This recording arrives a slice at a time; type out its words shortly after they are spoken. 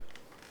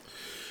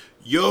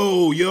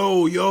Yo,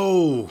 yo,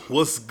 yo,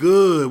 what's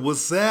good?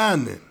 What's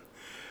happening?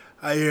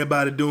 How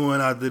everybody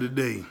doing out there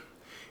today?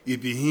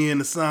 If you're hearing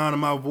the sound of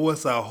my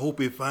voice, I hope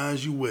it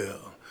finds you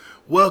well.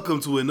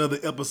 Welcome to another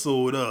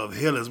episode of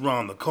Hell is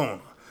Round the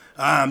Corner.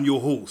 I'm your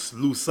host,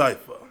 Lou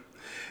Cypher.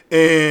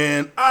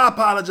 And I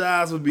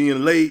apologize for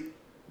being late.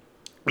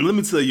 And let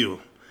me tell you,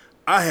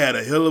 I had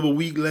a hell of a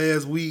week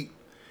last week.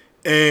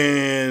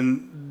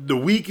 And the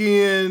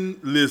weekend,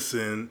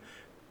 listen,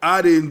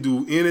 I didn't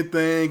do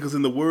anything because,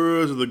 in the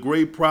words of the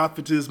great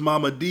prophetess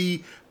Mama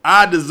D,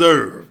 I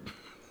deserved.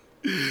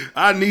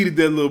 I needed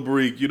that little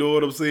break, you know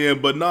what I'm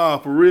saying? But nah,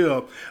 for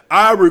real,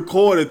 I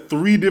recorded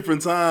 3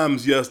 different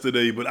times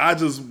yesterday, but I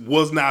just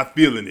was not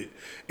feeling it.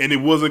 And it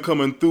wasn't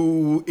coming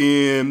through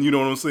in, you know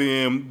what I'm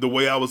saying, the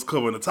way I was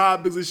covering the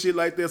topics and shit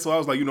like that. So I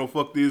was like,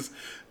 fuck this.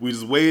 We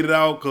just waited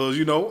out because,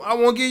 I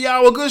want to give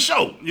y'all a good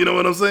show. You know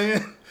what I'm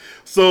saying?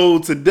 So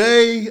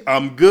today,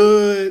 I'm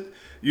good.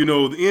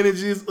 The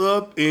energy is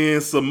up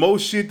and some more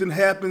shit done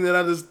happened that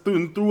I just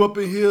threw up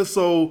in here.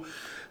 So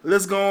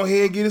let's go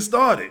ahead and get it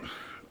started.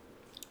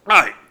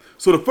 All right.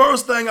 So the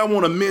first thing I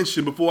want to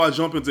mention before I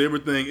jump into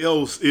everything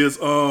else is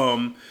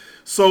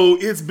so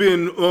it's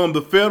been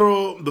the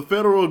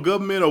federal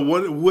government or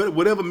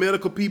whatever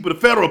medical people, the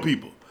federal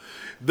people,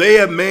 they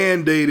have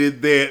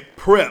mandated that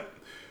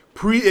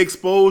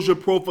pre-exposure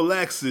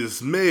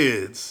prophylaxis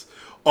meds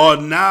are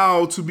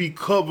now to be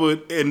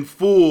covered in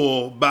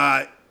full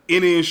by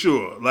any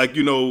insurer. Like,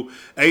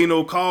 ain't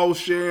no call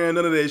sharing,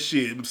 none of that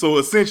shit. So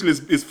essentially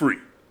it's free.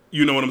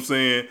 You know what I'm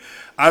saying?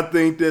 I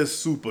think that's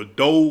super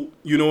dope.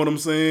 You know what I'm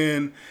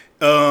saying?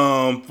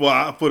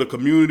 For the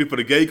community, for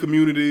the gay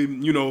community,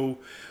 yeah,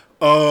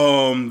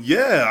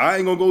 I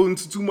ain't gonna go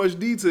into too much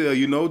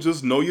detail,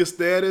 just know your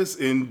status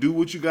and do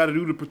what you gotta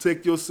do to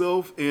protect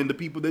yourself and the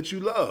people that you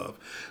love.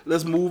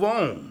 Let's move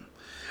on.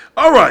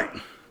 All right.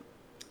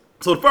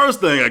 So the first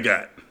thing I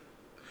got,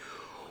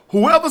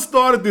 whoever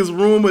started this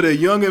rumor that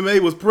Young M.A.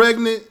 was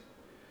pregnant,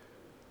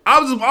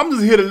 I'm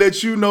just here to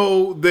let you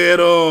know that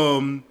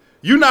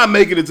you're not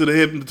making it to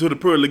the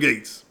pearly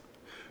gates.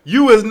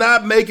 You is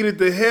not making it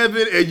to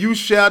heaven, and you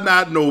shall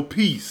not know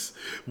peace.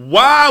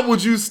 Why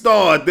would you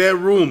start that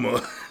rumor?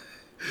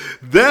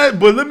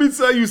 But let me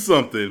tell you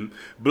something.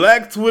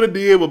 Black Twitter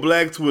did what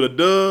Black Twitter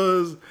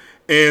does,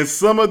 and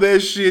some of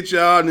that shit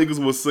y'all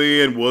niggas was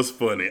saying was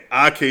funny.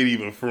 I can't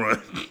even front.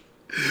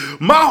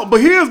 But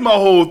here's my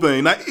whole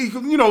thing. Now,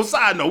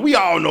 side note, we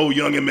all know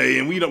Young M.A.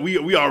 and we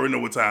already know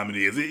what time it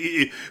is.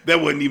 That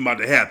wasn't even about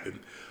to happen.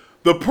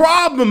 The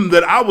problem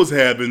that I was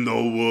having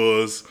though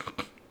was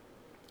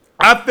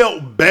I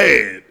felt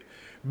bad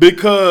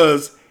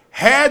because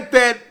had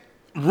that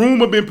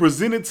rumor been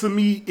presented to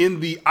me in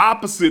the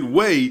opposite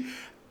way,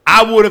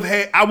 I would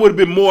have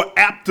been more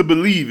apt to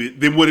believe it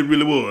than what it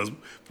really was.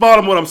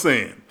 Follow what I'm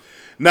saying.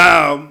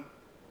 Now,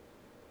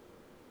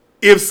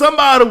 if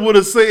somebody would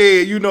have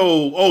said,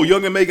 oh,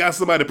 Young M.A. got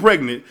somebody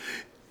pregnant,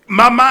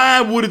 my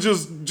mind would have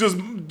just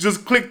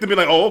clicked to be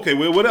like, oh, okay,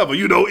 well, whatever.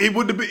 It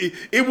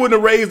wouldn't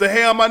have raised the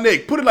hair on my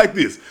neck. Put it like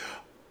this.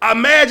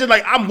 Imagine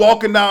like I'm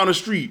walking down the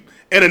street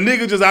and a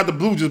nigga just out the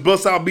blue just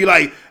busts out and be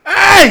like,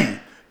 hey,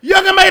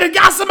 Young M.A.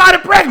 got somebody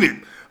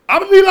pregnant.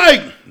 I'm going to be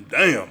like,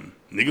 damn,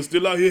 niggas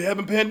still out here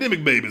having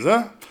pandemic babies,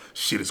 huh?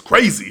 Shit is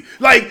crazy.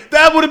 Like,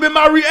 that would have been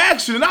my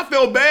reaction, and I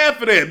felt bad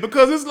for that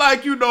because it's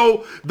like,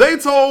 they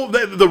told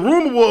that the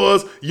rumor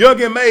was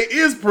Young M.A.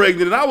 is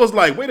pregnant, and I was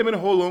like, wait a minute,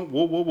 hold on,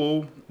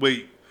 whoa,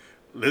 wait,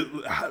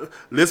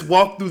 let's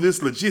walk through this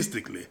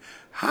logistically.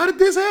 How did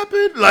this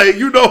happen? Like,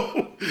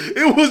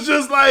 it was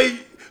just like,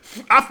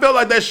 I felt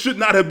like that should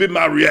not have been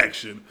my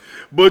reaction.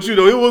 But it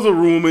was a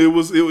rumor. It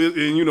was and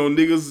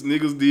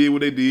niggas did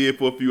what they did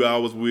for a few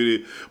hours with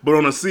it. But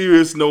on a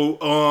serious note,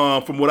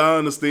 from what I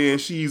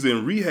understand, she's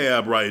in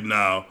rehab right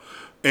now.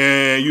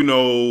 And,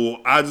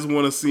 I just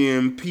want to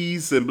send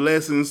peace and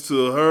blessings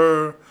to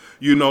her.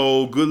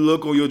 Good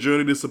luck on your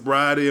journey to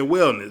sobriety and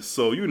wellness.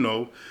 So,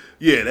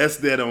 yeah, that's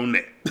that on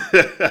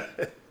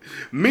that.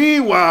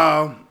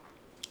 Meanwhile,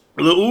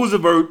 Lil Uzi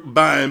Vert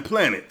buying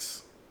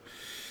planets.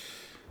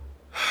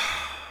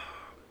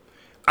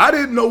 I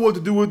didn't know what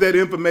to do with that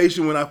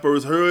information when I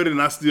first heard it,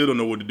 and I still don't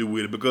know what to do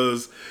with it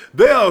because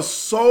there are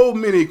so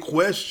many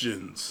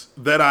questions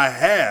that I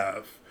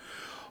have.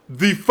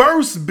 The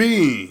first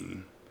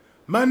being,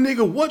 my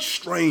nigga, what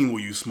strain were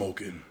you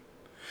smoking?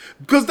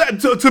 Because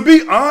to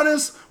be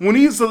honest, when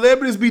these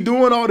celebrities be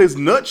doing all this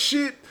nut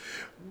shit,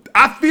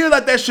 I feel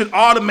like that should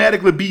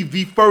automatically be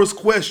the first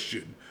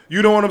question.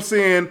 You know what I'm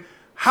saying?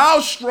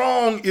 How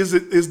strong is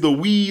the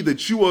weed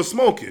that you are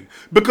smoking?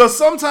 Because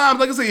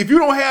sometimes, like I say, if you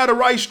don't have the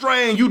right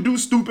strain, you do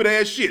stupid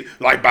ass shit,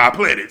 like buy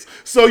planets.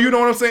 So you know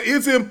what I'm saying?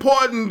 It's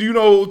important,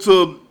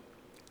 to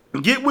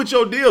get with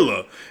your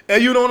dealer,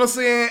 and you know what I'm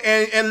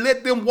saying, and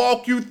let them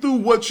walk you through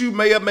what you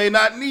may or may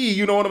not need.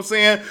 You know what I'm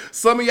saying?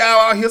 Some of y'all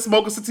out here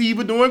smoking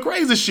sativa doing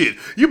crazy shit.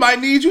 You might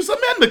need you some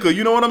indica.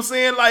 You know what I'm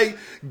saying? Like,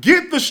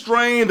 get the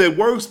strain that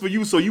works for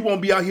you so you won't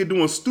be out here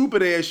doing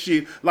stupid ass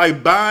shit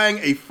like buying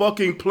a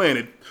fucking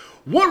planet.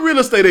 What real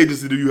estate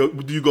agency do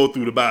you go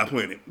through to buy a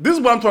planet? This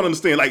is what I'm trying to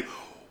understand. Like,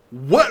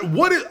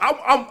 what is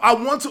I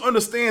want to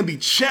understand the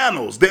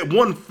channels that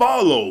one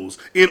follows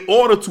in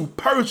order to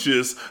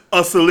purchase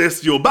a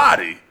celestial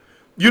body.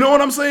 You know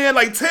what I'm saying?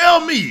 Like,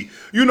 tell me,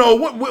 you know,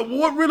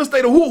 what real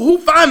estate, who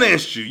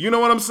financed you? You know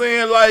what I'm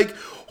saying? Like,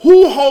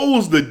 who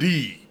holds the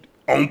deed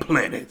on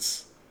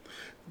planets?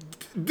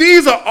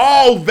 These are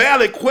all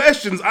valid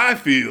questions, I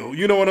feel.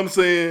 You know what I'm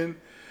saying?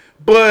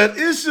 But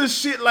it's just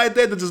shit like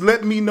that just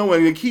let me know,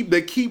 and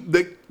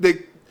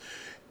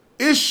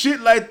it's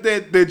shit like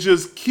that that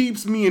just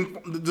keeps me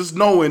in just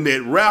knowing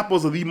that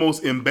rappers are the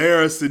most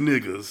embarrassing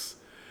niggas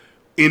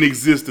in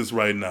existence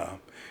right now.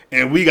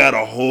 And we got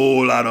a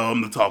whole lot of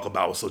them to talk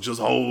about. So just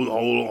hold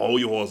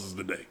your horses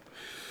today.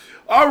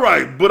 All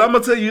right, but I'm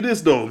gonna tell you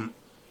this though.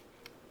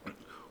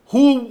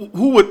 Who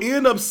would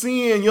end up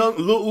seeing young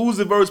Lil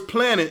Uzi Vert's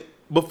Planet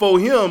before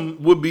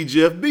him would be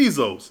Jeff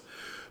Bezos.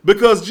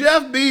 Because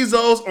Jeff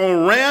Bezos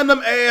on random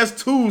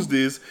ass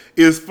Tuesdays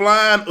is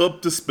flying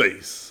up to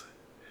space.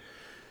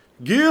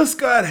 Gil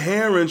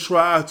Scott-Heron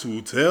tried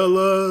to tell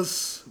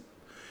us,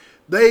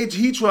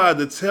 he tried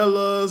to tell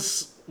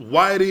us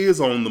White is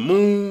on the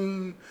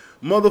moon.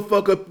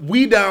 Motherfucker,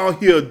 we down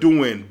here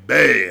doing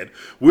bad.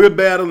 We're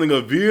battling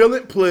a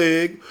virulent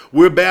plague.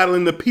 We're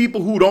battling the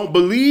people who don't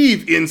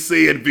believe in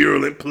said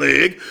virulent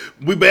plague.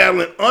 We're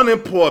battling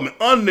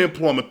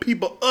unemployment,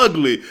 people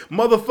ugly.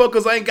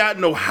 Motherfuckers ain't got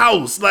no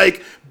house.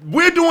 Like,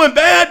 we're doing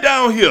bad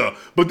down here.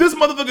 But this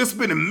motherfucker is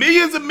spending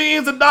millions and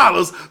millions of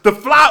dollars to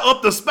fly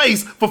up to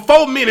space for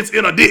 4 minutes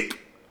in a dick.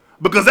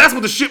 Because that's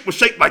what the shit was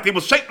shaped like. It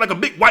was shaped like a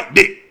big white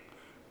dick.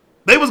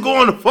 They was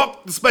going to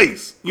fuck the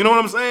space. You know what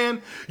I'm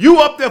saying?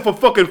 You up there for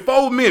fucking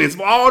 4 minutes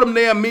for all them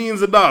damn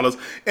millions of dollars.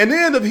 And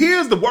then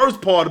here's the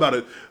worst part about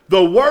it.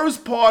 The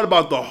worst part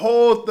about the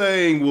whole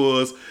thing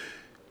was,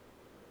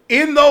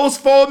 in those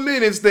 4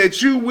 minutes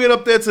that you went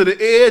up there to the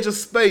edge of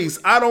space,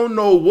 I don't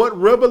know what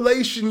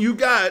revelation you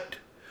got,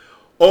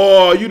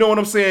 or you know what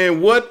I'm saying,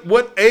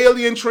 what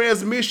alien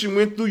transmission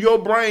went through your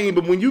brain,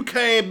 but when you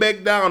came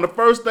back down, the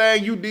first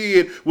thing you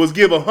did was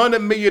give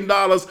 $100 million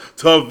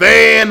to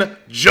Van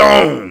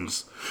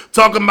Jones.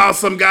 Talking about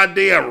some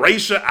goddamn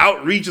racial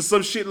outreach or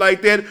some shit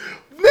like that.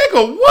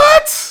 Nigga,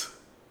 what?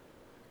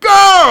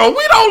 Girl,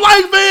 we don't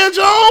like Van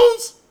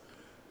Jones.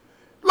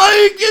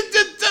 Like,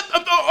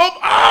 of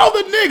all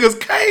the niggas,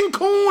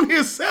 Cancun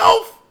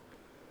himself.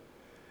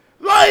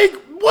 Like,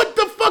 what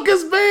the fuck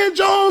is Van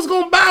Jones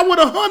gonna buy with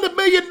 $100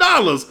 million?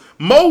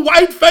 More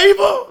white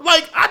favor?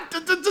 Like,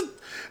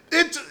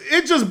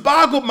 it just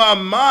boggled my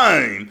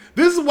mind.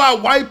 This is why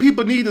white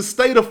people need to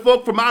stay the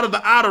fuck from out of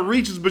the outer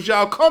reaches, but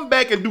y'all come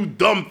back and do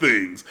dumb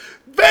things.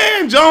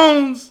 Van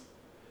Jones,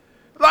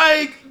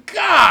 like,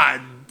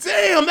 god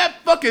damn, that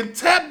fucking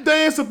tap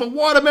dancer for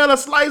watermelon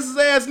slices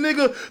ass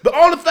nigga. The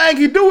only thing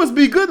he do is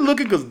be good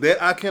looking, because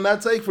that I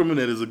cannot take from him.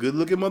 That is a good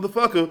looking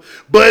motherfucker.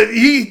 But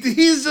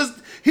he's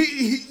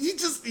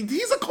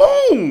a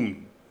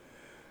coon.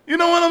 You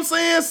know what I'm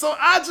saying? So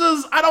I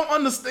don't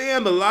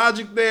understand the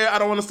logic there. I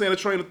don't understand the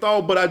train of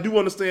thought, but I do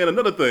understand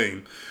another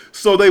thing.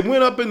 So they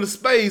went up into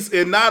space,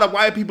 and now the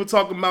white people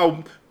talking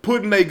about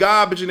putting their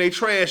garbage and their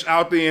trash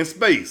out there in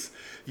space.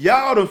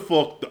 Y'all done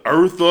fucked the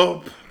earth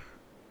up.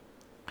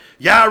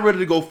 Y'all ready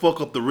to go fuck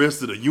up the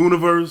rest of the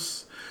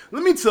universe?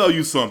 Let me tell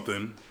you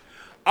something.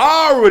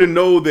 I already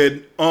know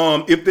that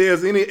if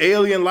there's any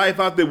alien life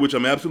out there, which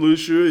I'm absolutely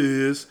sure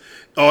is,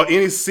 or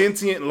any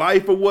sentient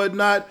life or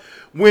whatnot,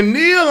 when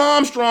Neil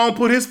Armstrong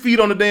put his feet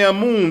on the damn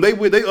moon, they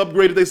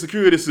upgraded their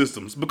security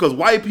systems because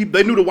white people,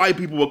 they knew the white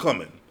people were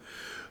coming.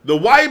 The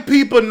white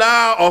people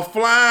now are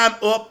flying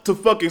up to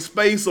fucking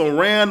space on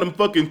random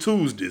fucking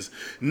Tuesdays.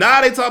 Now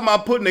they talking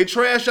about putting their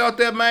trash out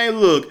there, man.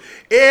 Look,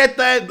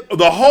 everything,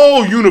 the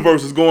whole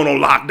universe is going on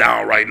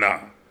lockdown right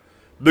now.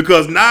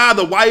 Because now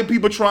the white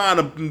people trying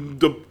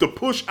to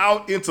push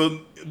out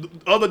into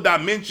other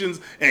dimensions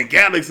and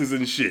galaxies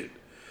and shit.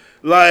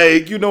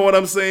 Like, you know what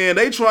I'm saying?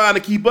 They trying to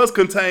keep us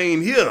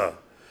contained here.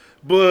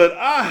 But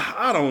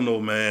I don't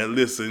know, man.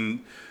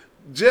 Listen,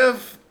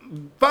 Jeff,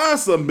 find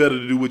something better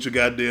to do with your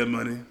goddamn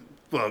money.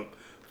 Fuck,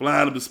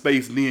 flying up to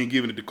space and then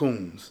giving it to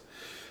coons.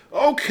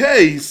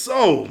 Okay,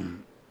 so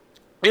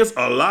it's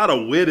a lot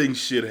of wedding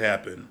shit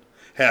happening.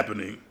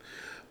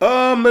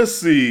 Let's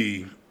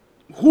see.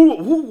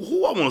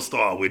 Who I want to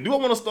start with? Do I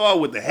want to start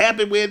with the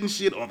happy wedding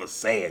shit or the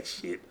sad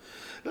shit?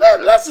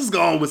 Let's just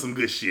go on with some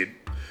good shit.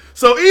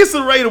 So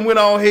Issa Rae went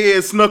on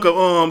ahead, snuck a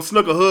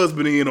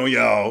husband in on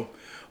y'all.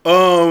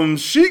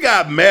 She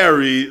got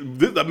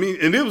married. I mean,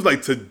 and it was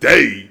like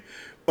today.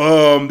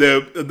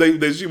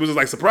 That she was just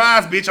like,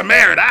 surprise, bitch, I'm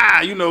married.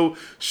 You know,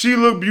 she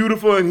looked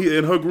beautiful and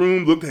her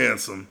groom looked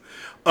handsome.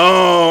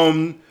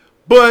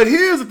 But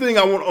here's the thing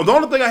the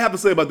only thing I have to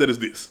say about that is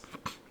this.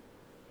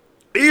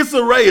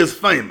 Issa Rae is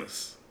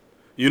famous.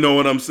 You know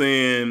what I'm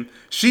saying?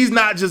 She's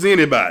not just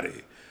anybody.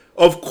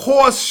 Of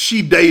course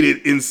she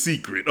dated in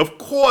secret. Of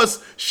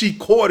course she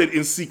courted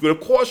in secret.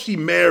 Of course she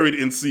married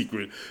in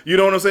secret. You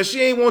know what I'm saying?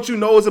 She ain't want you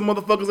nosing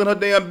motherfuckers in her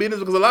damn business,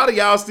 because a lot of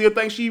y'all still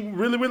think she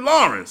really with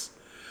Lawrence.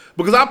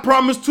 Because I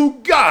promise to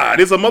God,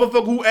 it's a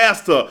motherfucker who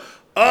asked her,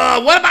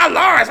 What about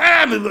Lawrence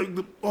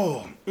Hamlin?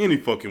 Oh, any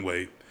fucking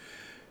way.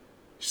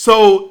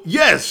 So,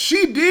 yes,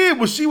 she did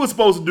what she was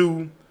supposed to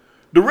do.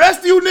 The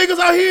rest of you niggas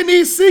out here in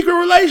these secret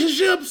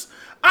relationships,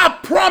 I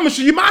promise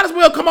you, you might as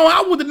well come on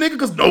out with the nigga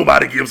because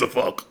nobody gives a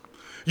fuck.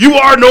 You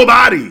are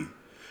nobody.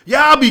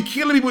 Y'all be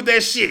killing me with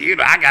that shit. You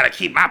know, I gotta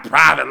keep my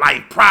private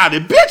life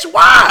private. Bitch,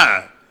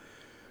 why?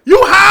 You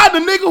hide the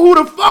nigga who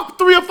the fuck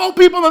 3 or 4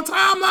 people on the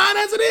timeline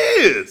as it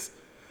is.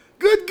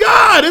 Good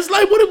God, it's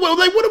like what are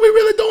we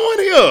really doing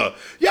here?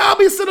 Y'all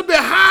be sitting up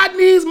there hiding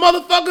these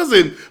motherfuckers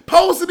and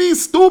posting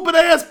these stupid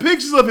ass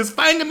pictures of his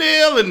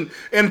fingernail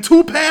and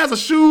 2 pairs of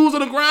shoes on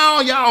the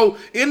ground. Y'all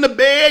in the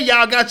bed,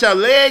 y'all got your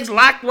legs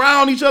locked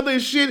around each other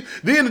and shit.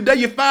 Then the day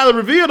you finally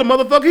reveal the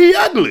motherfucker, he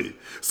ugly.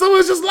 So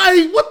it's just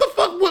like, what the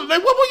fuck? What were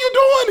you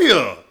doing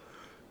here?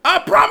 I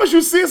promise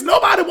you, sis,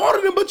 nobody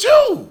wanted him but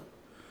you.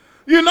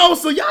 You know,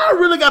 so y'all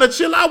really gotta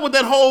chill out with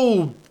that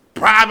whole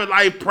private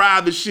life,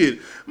 private shit.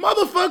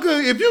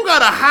 Motherfucker, if you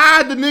gotta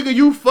hide the nigga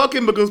you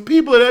fucking because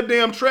people are that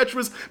damn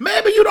treacherous,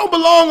 maybe you don't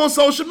belong on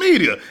social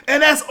media.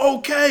 And that's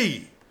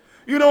okay.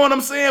 You know what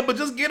I'm saying? But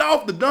just get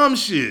off the dumb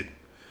shit.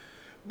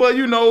 But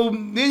you know,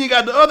 then you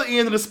got the other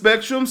end of the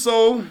spectrum.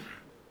 So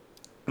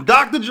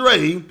Dr.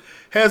 Dre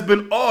has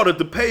been ordered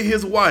to pay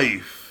his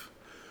wife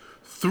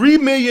 $3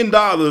 million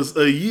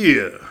a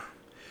year,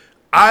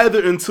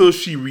 either until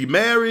she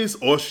remarries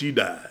or she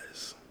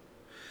dies.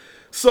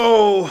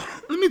 So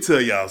let me tell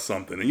y'all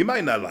something, and you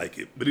might not like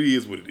it, but it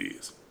is what it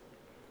is.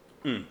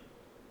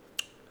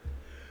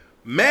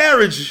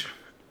 Marriage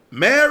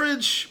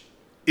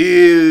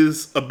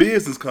is a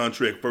business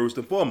contract first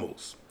and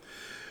foremost.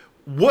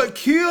 What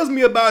kills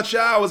me about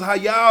y'all is how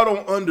y'all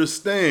don't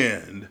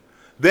understand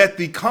that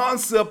the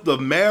concept of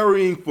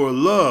marrying for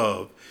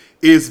love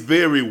is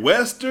very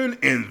Western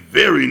and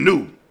very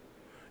new.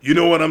 You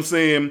know what I'm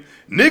saying?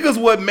 Niggas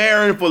wasn't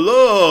marrying for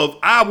love,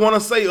 I want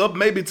to say up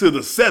maybe to the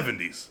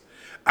 70s.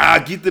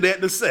 I'll get to that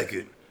in a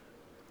second.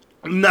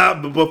 Nah,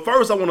 but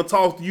first I want to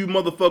talk to you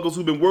motherfuckers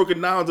who've been working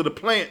down to the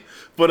plant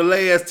for the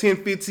last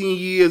 10, 15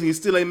 years and you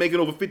still ain't making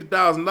over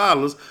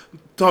 $50,000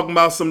 talking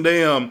about some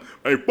damn,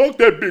 hey, fuck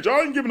that bitch.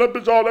 I ain't giving that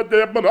bitch all that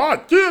damn money. I'll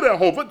kill that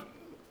hoe.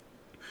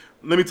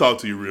 Let me talk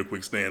to you real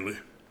quick, Stanley.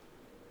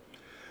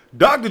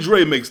 Dr.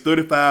 Dre makes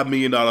 $35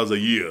 million a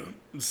year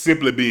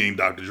simply being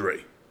Dr.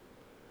 Dre.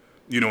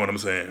 You know what I'm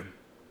saying?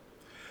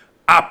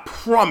 I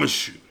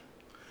promise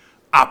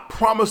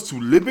to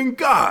living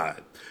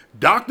God,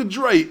 Dr.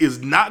 Dre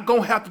is not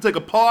going to have to take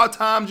a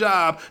part-time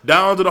job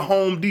down to the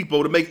Home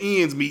Depot to make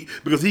ends meet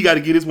because he got to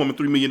get his woman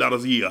 $3 million a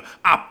year.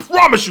 I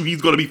promise you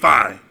he's going to be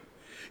fine.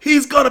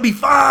 He's going to be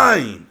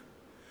fine.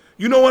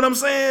 You know what I'm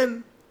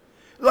saying?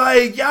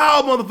 Like,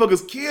 y'all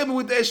motherfuckers kill me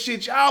with that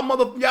shit. Y'all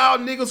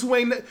niggas who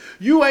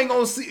you ain't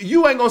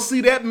gonna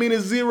see that many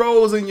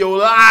zeros in your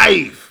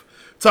life.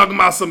 Talking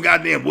about some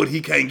goddamn what he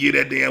can't get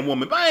that damn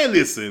woman. Man,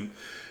 listen.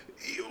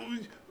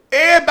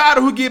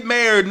 Everybody who get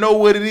married know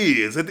what it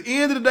is. At the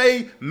end of the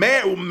day,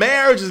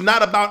 marriage is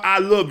not about I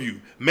love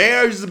you.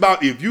 Marriage is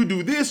about if you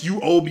do this,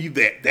 you owe me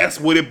that. That's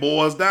what it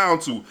boils down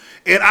to.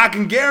 And I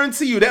can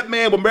guarantee you that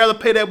man would rather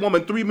pay that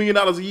woman $3 million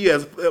a year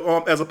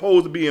as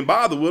opposed to being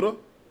bothered with her.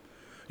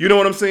 You know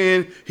what I'm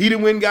saying? He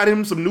done went and got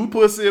him some new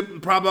pussy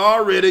probably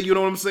already. You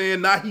know what I'm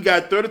saying? Now he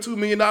got $32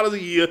 million a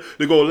year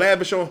to go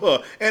lavish on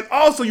her. And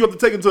also you have to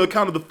take into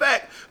account of the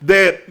fact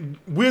that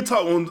we're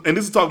talking, and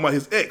this is talking about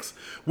his ex,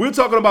 we're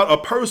talking about a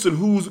person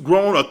who's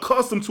grown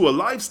accustomed to a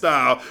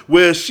lifestyle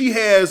where she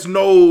has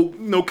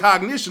no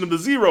cognition of the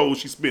zeros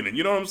she's spending.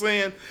 You know what I'm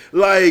saying?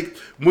 Like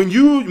when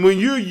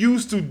you're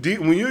used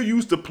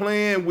to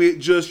playing with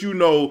just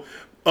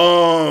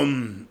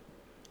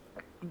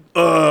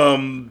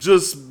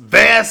just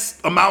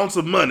vast amounts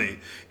of money,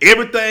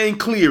 everything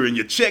clearing,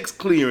 your checks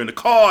clearing, the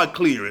card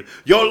clearing,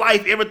 your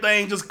life,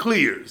 everything just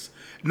clears.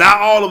 Now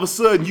all of a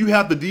sudden you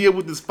have to deal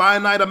with this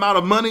finite amount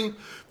of money.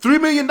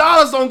 $3 million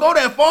don't go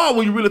that far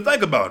when you really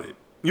think about it.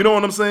 You know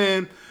what I'm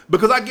saying?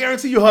 Because I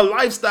guarantee you her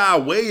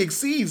lifestyle way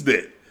exceeds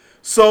that.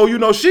 So,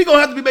 she gonna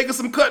have to be making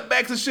some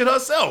cutbacks and shit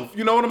herself.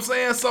 You know what I'm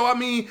saying? So, I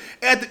mean,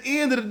 at the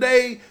end of the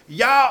day,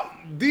 y'all,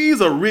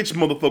 these are rich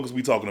motherfuckers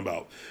we talking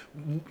about.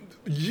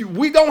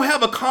 We don't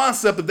have a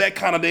concept of that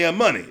kind of damn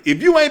money.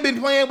 If you ain't been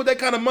playing with that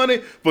kind of money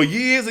for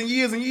years and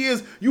years and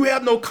years, you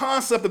have no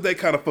concept of that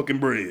kind of fucking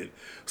bread.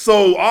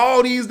 So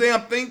all these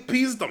damn think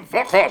pieces, them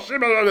fuck her shit.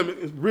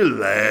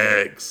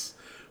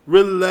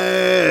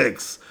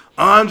 Relax.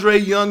 Andre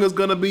Young is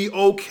gonna be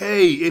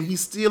okay, and he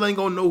still ain't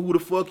gonna know who the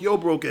fuck your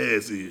broke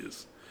ass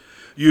is.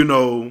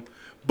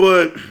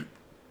 But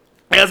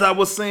as I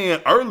was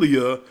saying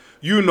earlier,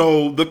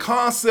 the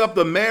concept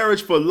of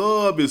marriage for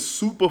love is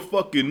super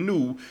fucking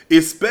new,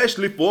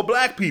 especially for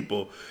black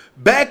people.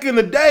 Back in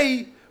the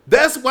day,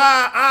 that's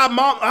why our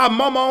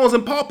mamas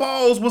and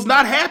papas was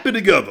not happy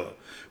together.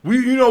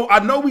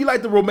 I know we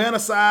like to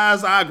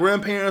romanticize our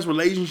grandparents'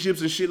 relationships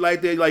and shit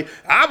like that. Like,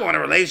 I want a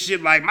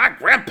relationship like my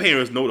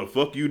grandparents. No, the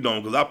fuck you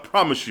don't, because I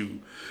promise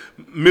you,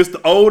 Mr.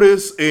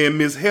 Otis and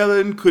Miss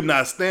Helen could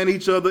not stand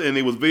each other, and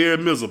they was very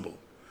miserable.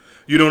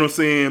 You know what I'm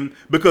saying?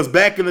 Because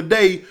back in the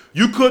day,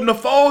 you couldn't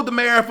afford to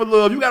marry for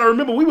love. You got to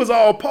remember, we was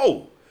all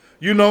poor.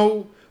 You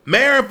know,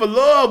 marrying for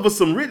love was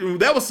some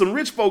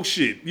rich folk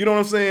shit. You know what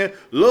I'm saying?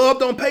 Love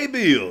don't pay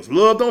bills.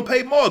 Love don't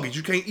pay mortgage.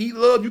 You can't eat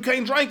love. You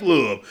can't drink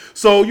love.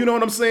 So you know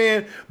what I'm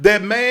saying?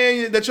 That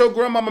man that your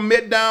grandmama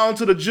met down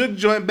to the juke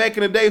joint back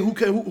in the day,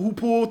 who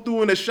pulled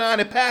through in a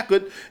shiny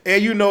Packard,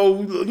 and you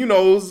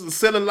know,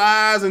 selling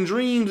lies and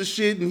dreams and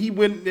shit, and he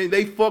went and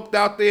they fucked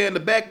out there in the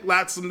back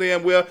lot some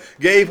damn well,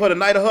 gave her the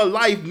night of her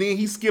life, and then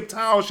he skipped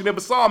town. She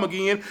never saw him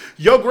again.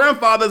 Your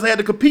grandfather's had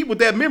to compete with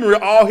that memory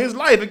all his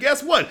life, and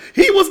guess what?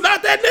 He was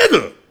not that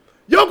nigga.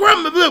 Your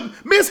grandmother,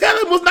 Miss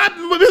Helen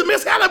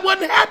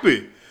wasn't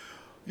happy.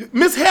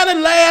 Miss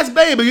Helen last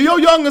baby, your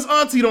youngest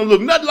auntie don't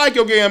look nothing like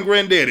your damn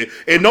granddaddy.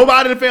 And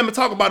nobody in the family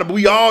talk about it, but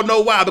we all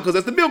know why, because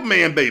that's the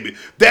milkman baby.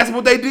 That's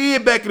what they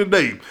did back in the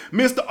day.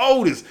 Mr.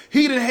 Otis,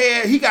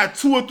 he got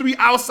 2 or 3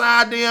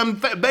 outside damn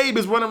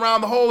babies running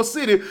around the whole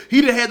city.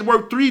 He done had to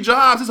work 3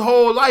 jobs his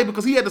whole life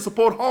because he had to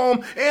support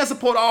home and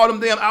support all them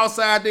damn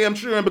outside damn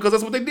children, because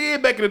that's what they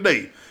did back in the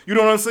day. You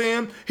know what I'm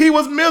saying? He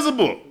was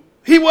miserable.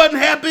 He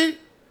wasn't happy.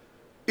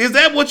 Is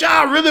that what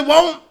y'all really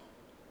want?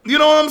 You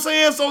know what I'm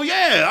saying? So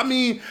yeah, I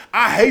mean,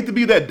 I hate to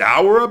be that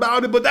dour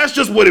about it, but that's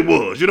just what it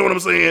was. You know what I'm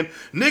saying?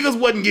 Niggas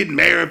wasn't getting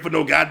married for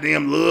no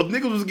goddamn love.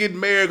 Niggas was getting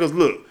married because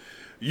look,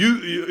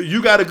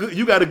 you got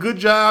a good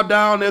job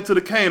down there to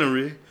the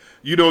cannery.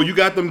 You know, you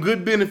got them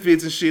good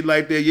benefits and shit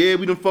like that. Yeah,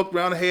 we done fucked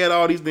around and had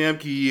all these damn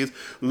kids.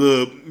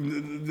 Look,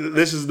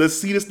 let's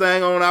see this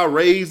thing on out,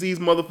 raise these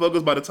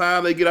motherfuckers. By the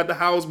time they get out the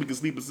house, we can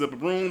sleep in separate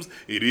rooms.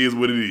 It is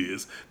what it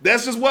is.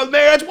 That's just what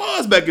marriage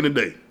was back in the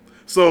day.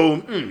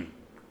 So,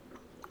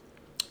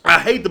 I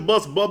hate to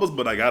bust bubbles,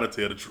 but I gotta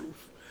tell the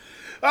truth.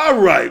 All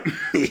right.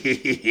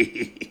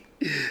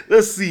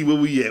 Let's see where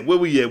we at.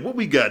 What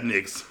we got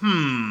next?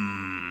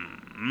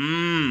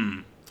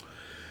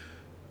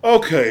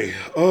 Okay.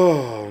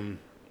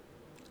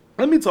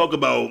 Let me talk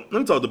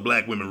to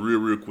black women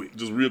real quick.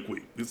 Just real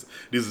quick. This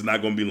is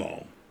not gonna be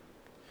long.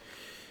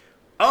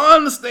 I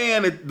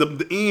understand that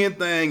the end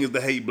thing is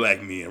to hate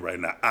black men right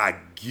now. I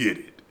get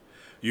it.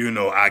 You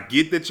know, I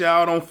get that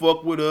y'all don't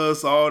fuck with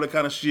us, all that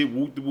kind of shit,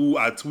 woo-de-woo.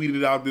 I tweeted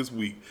it out this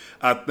week.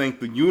 I thank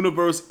the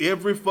universe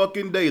every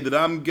fucking day that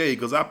I'm gay,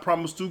 because I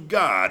promise to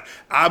God,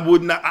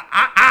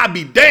 I'd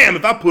be damned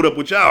if I put up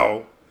with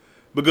y'all,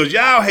 because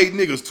y'all hate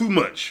niggas too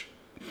much.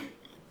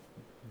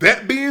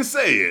 That being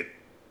said,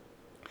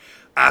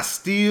 I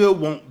still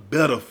want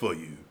better for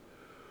you.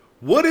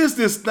 What is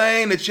this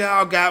thing that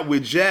y'all got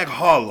with Jack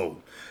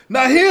Harlow?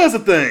 Now, here's the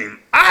thing.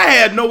 I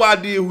had no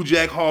idea who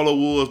Jack Harlow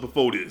was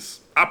before this.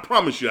 I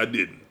promise you I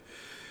didn't.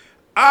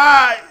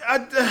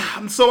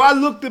 So I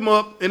looked him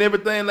up and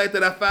everything like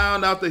that. I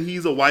found out that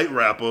he's a white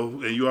rapper,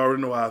 and you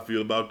already know how I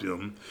feel about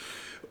them.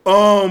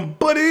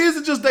 But it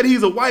isn't just that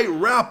he's a white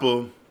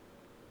rapper.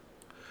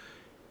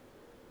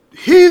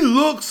 He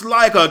looks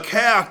like a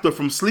character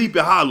from Sleepy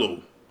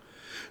Hollow.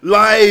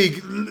 Like,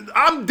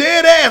 I'm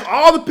dead ass.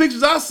 All the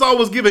pictures I saw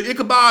was giving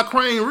Ichabod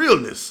Crane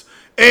realness.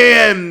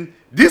 And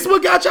this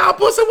what got y'all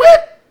pussy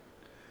wet?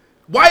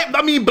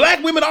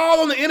 Black women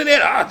all on the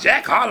internet. Oh,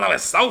 Jack Harlow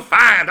is so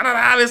fine.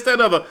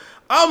 Instead of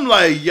I'm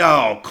like,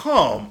 y'all,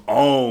 come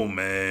on,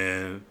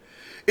 man.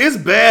 It's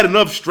bad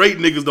enough straight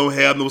niggas don't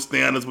have no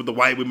standards with the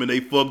white women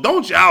they fuck.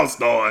 Don't y'all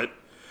start.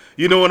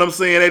 You know what I'm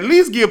saying? At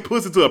least give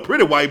pussy to a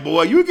pretty white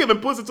boy. You giving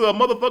pussy to a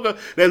motherfucker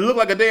that look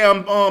like a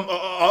damn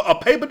a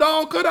paper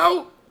doll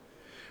cutout?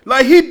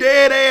 Like, he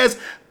dead ass.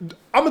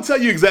 I'm gonna tell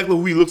you exactly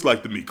who he looks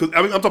like to me. Cause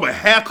I'm talking about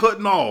haircut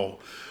and all.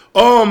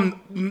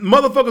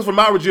 Motherfuckers from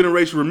our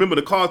generation remember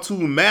the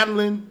cartoon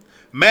Madeline.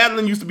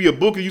 Madeline used to be a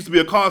book, it used to be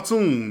a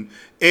cartoon.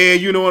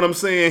 And you know what I'm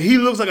saying? He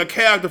looks like a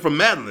character from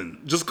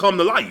Madeline, just come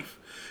to life.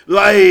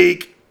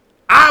 Like,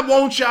 I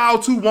want y'all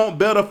to want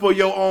better for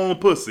your own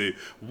pussy.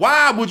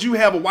 Why would you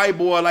have a white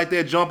boy like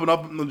that jumping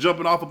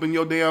off up in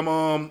your damn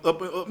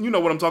you know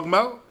what I'm talking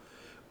about?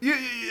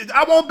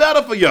 I want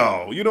better for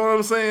y'all. You know what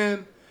I'm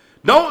saying?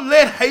 Don't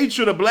let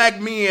hatred of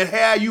black men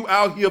have you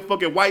out here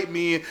fucking white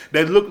men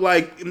that look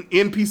like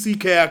NPC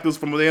characters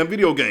from a damn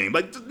video game.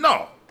 Like,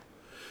 no.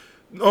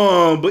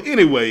 But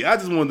anyway, I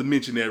just wanted to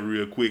mention that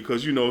real quick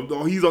because, you know,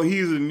 he's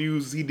in the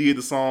news. He did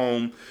the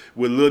song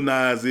with Lil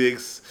Nas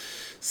X.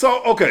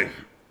 So, okay.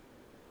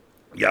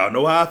 Y'all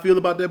know how I feel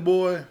about that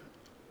boy.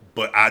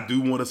 But I do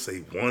want to say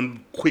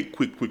one quick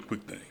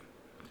thing.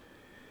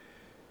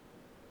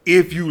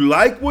 If you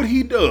like what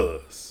he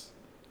does,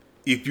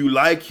 if you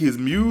like his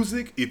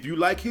music, if you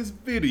like his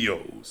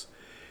videos,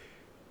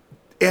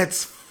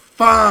 it's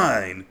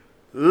fine.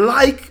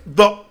 Like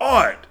the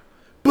art,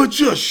 but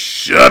just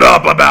shut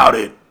up about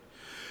it.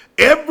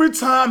 Every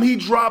time he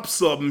drops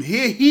something,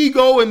 here he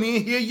go and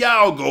then here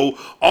y'all go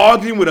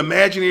arguing with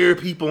imaginary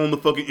people on the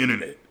fucking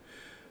internet.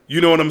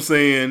 You know what I'm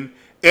saying?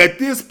 At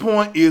this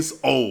point, it's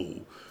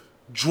old.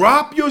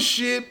 Drop your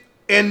shit,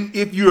 and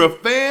if you're a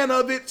fan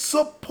of it,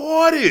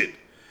 support it.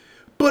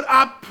 But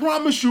I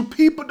promise you,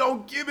 people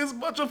don't give as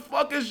much a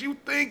fuck as you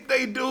think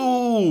they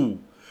do.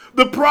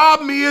 The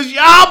problem is,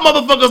 y'all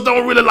motherfuckers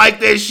don't really like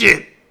that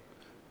shit.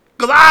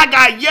 Cause I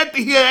got yet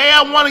to hear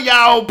every one of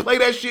y'all play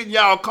that shit in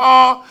y'all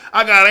car.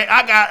 I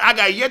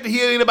got yet to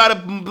hear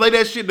anybody play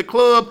that shit in the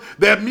club.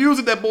 That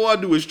music that boy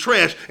do is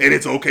trash, and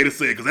it's okay to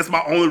say it, cause that's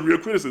my only real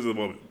criticism of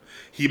him.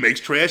 He makes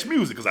trash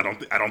music, cause I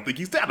don't think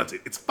he's talented.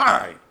 It's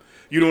fine,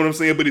 you know what I'm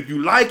saying. But if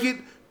you like it,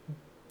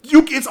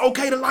 it's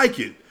okay to like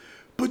it.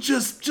 But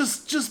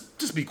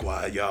just be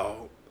quiet,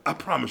 y'all. I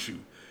promise you.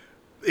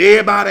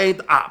 Everybody ain't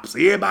the ops.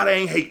 Everybody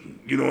ain't hating.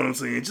 You know what I'm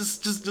saying?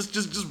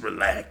 Just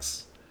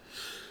relax.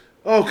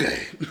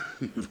 Okay.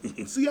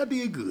 See, I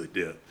did good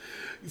there.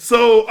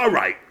 So, all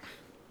right.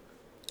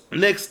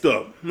 Next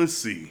up, let's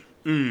see.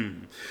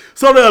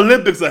 So the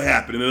Olympics are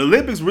happening. The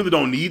Olympics really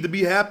don't need to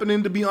be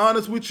happening, to be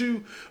honest with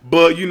you.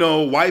 But, you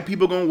know, white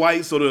people gonna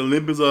white, so the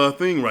Olympics are a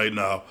thing right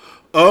now.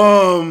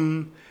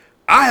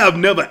 I have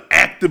never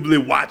actively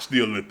watched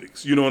the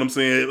Olympics. You know what I'm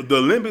saying? The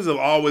Olympics have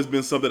always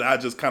been something I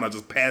just kind of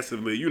just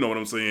passively, you know what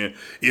I'm saying?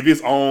 If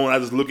it's on, I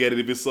just look at it.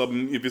 If it's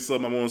something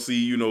I want to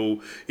see, you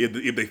know,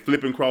 if they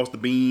flipping across the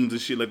beams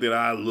and shit like that,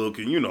 I look,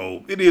 and you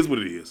know, it is what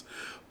it is.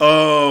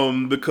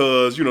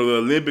 Because, you know, the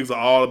Olympics are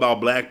all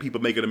about black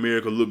people making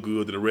America look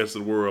good to the rest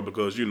of the world,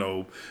 because, you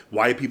know,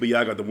 white people,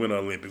 y'all got the Winter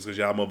Olympics because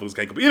y'all motherfuckers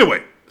can't compete.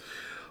 Anyway.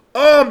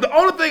 The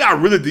only thing I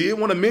really did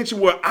want to mention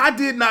was I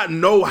did not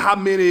know how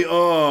many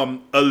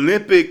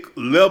Olympic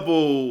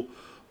level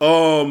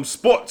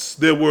sports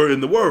there were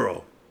in the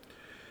world.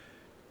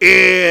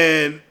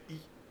 And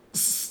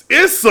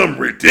it's some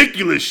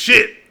ridiculous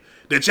shit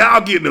that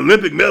y'all getting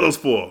Olympic medals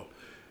for.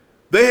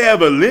 They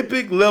have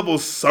Olympic level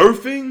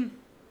surfing.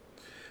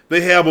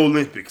 They have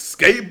Olympic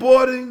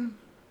skateboarding.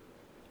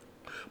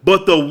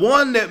 But the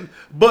one that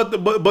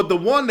the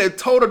one that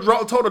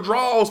total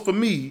draws for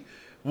me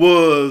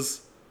was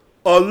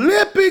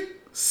Olympic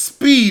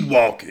speed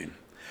walking.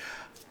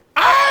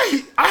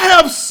 I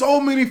have so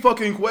many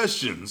fucking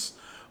questions.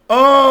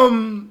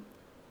 What?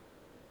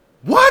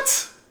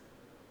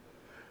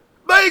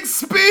 Like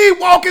speed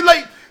walking,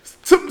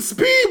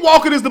 speed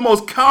walking is the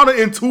most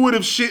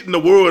counterintuitive shit in the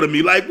world to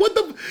me. Like what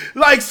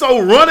the, so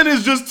running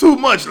is just too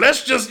much.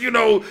 Let's just, you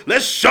know,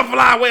 let's shuffle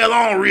our way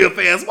along real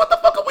fast. What the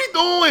fuck are we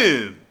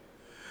doing?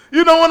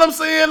 You know what I'm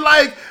saying?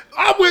 Like,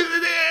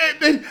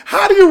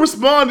 how do you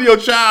respond to your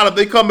child if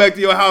they come back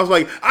to your house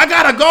like, I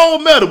got a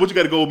gold medal? What you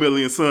got a gold medal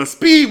in, son?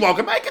 Speed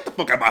walking. Man, get the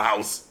fuck out of my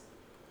house.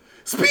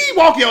 Speed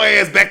walk your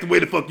ass back the way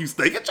the fuck you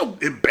stay. Get your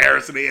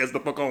embarrassing ass the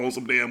fuck on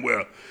some damn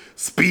well.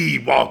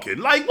 Speed walking.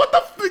 Like, what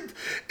the fuck?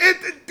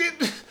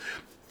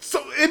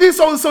 So here's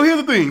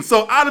the thing.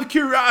 So out of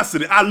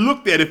curiosity, I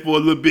looked at it for a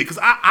little bit because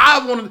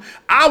I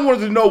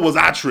wanted to know, was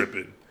I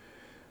tripping?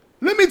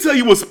 Let me tell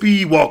you what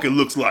speed walking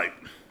looks like.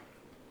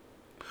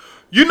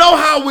 You know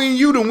how when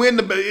you done win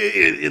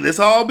let's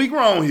all be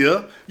grown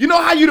here. You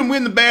know how you done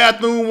win the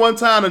bathroom one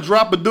time and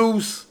drop a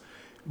deuce,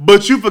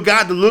 but you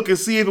forgot to look and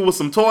see if it was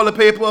some toilet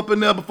paper up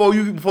in there before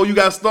you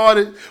got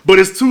started, but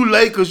it's too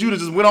late because you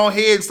just went on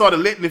ahead and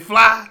started letting it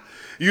fly.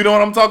 You know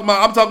what I'm talking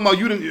about? I'm talking about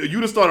you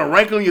done started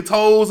rankling your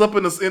toes up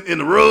in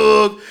the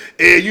rug,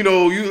 and you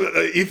know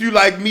if you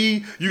like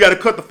me, you got to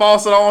cut the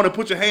faucet on and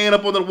put your hand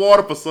up under the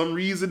water for some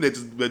reason that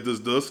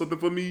just does something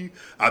for me.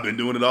 I've been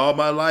doing it all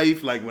my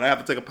life. Like when I have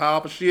to take a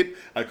power for shit,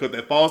 I cut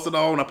that faucet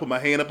on, I put my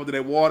hand up under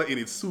that water, and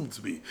it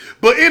soothes me.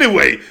 But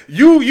anyway,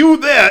 you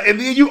there, and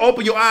then you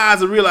open your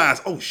eyes and realize,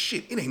 oh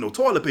shit, it ain't no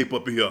toilet paper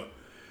up in here.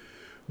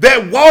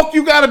 That walk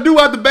you gotta do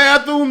out the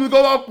bathroom to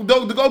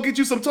go get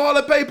you some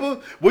toilet paper,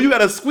 where you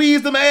gotta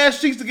squeeze them ass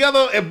cheeks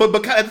together,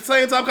 but at the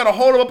same time kind of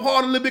hold them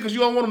apart a little bit because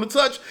you don't want them to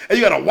touch, and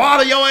you gotta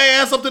waddle your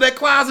ass up to that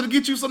closet to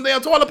get you some damn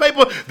toilet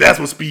paper. That's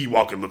what speed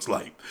walking looks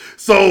like.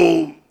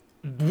 So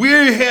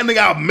we're handing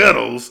out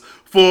medals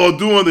for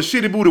doing the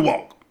shitty booty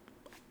walk.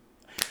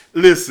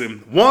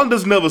 Listen,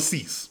 wonders never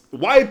cease.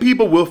 White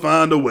people will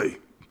find a way.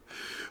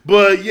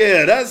 But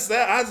yeah, that's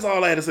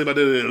all I had to say about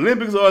that. The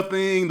Olympics are a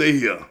thing. They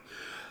here.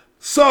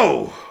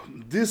 So,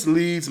 this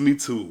leads me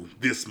to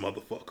this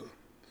motherfucker.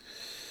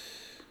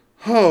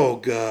 Oh,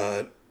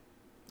 God.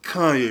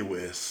 Kanye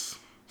West.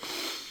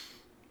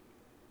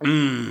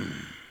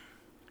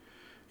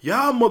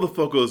 Y'all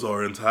motherfuckers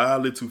are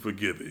entirely too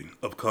forgiving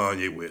of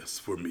Kanye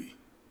West for me.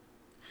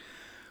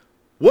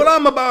 What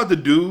I'm about to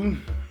do,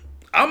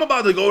 I'm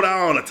about to go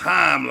down a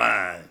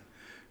timeline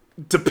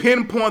to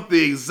pinpoint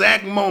the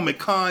exact moment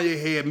Kanye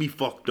had me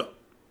fucked up.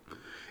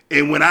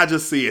 And when I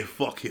just said,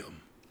 fuck him.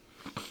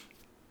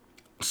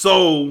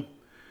 So,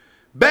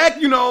 back,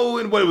 you know,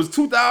 in what it was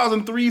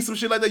 2003, some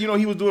shit like that, you know,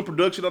 he was doing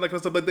production, all that kind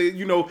of stuff like that.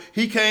 You know,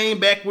 he came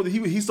back with,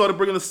 he started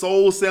bringing the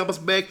soul samples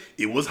back.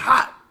 It was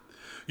hot.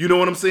 You know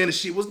what I'm saying? The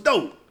shit was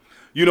dope.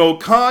 You know,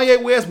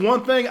 Kanye West,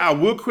 one thing I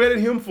will credit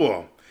him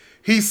for,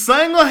 he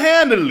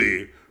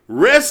single-handedly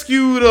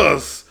rescued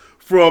us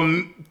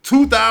from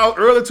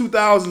early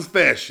 2000s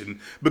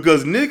fashion,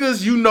 because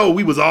niggas, you know,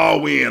 we was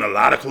all wearing a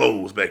lot of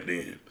clothes back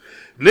then.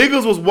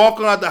 Niggas was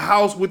walking out the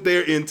house with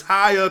their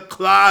entire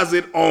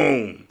closet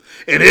on,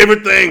 and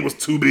everything was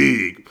too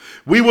big.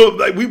 We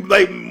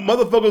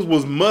motherfuckers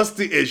was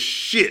musty as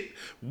shit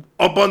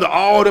up under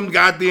all them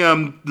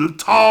goddamn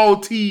tall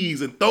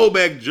tees and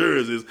throwback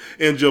jerseys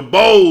and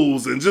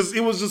jabos and just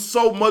it was just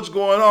so much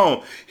going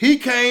on. He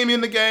came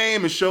in the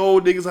game and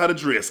showed niggas how to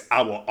dress.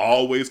 I will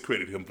always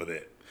credit him for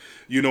that.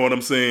 You know what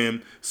I'm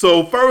saying?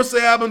 So first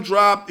album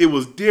dropped, it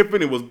was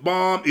different, it was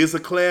bomb, it's a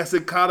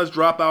classic. College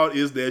Dropout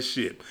is that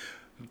shit.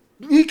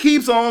 He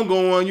keeps on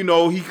going, you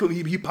know,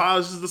 he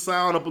polishes the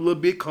sound up a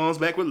little bit, comes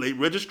back with Late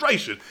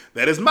Registration.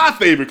 That is my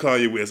favorite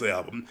Kanye West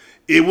album.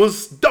 It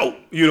was dope,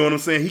 you know what I'm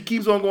saying? He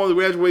keeps on going to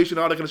Graduation,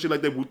 all that kind of shit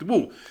like that,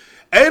 woo.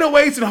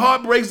 808s and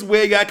Heartbreaks is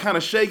where it got kind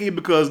of shaky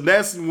because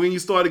that's when you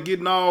started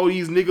getting all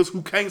these niggas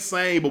who can't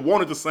sing but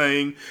wanted to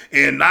sing,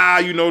 and now,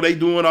 you know, they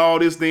doing all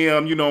this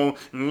damn, you know,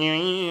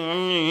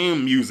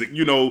 music,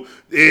 you know,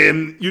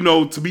 and, you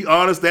know, to be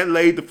honest, that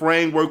laid the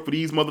framework for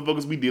these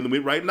motherfuckers we dealing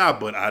with right now,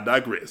 but I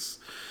digress.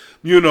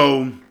 You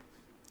know,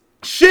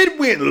 shit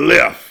went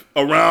left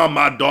around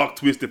my Dark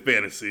Twisted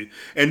Fantasy.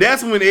 And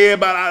that's when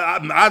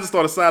everybody, I just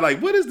started side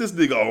like, what is this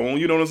nigga on?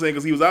 You know what I'm saying?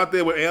 Because he was out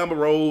there with Amber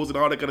Rose and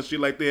all that kind of shit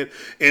like that.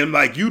 And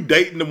like, you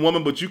dating the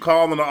woman, but you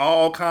calling her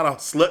all kind of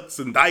sluts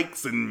and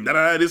dykes and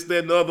this, that,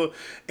 and the other.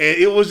 And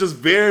it was just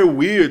very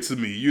weird to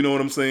me. You know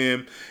what I'm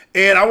saying?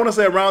 And I want to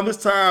say around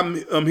this time,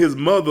 his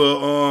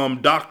mother,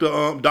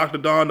 Dr.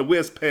 Donna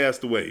West,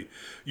 passed away.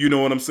 You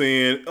know what I'm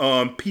saying?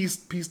 Peace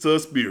to her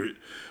spirit.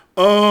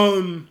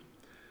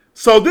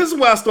 So this is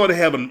why I started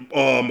having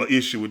an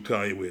issue with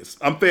Kanye West.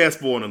 I'm fast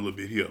forwarding a little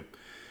bit here.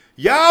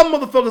 Y'all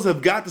motherfuckers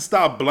have got to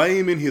stop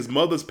blaming his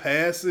mother's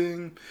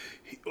passing.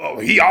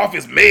 He off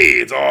his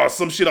meds or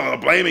some shit, or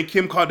blaming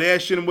Kim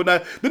Kardashian and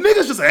whatnot. The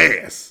nigga's just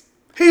an ass.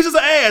 He's just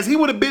an ass. He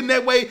would have been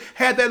that way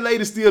had that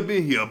lady still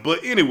been here.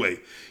 But anyway,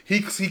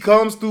 he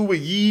comes through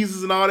with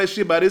Yeezus and all that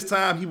shit. By this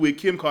time, he with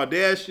Kim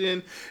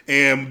Kardashian.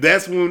 And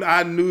that's when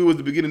I knew it was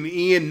the beginning and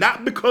the end.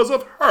 Not because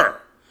of her,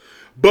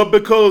 but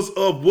because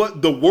of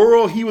what the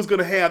world he was going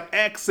to have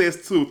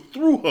access to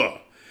through her.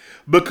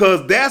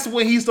 Because that's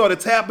when he started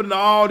tapping into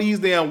all these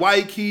damn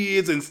white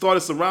kids and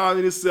started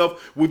surrounding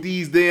himself with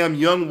these damn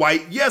young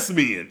white yes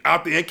men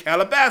out there in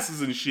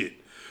Calabasas and shit.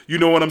 You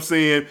know what I'm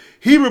saying?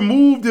 He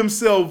removed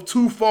himself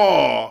too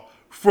far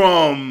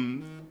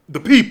from the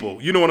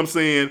people. You know what I'm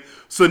saying?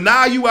 So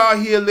now you out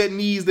here letting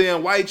these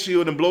damn white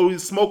children blow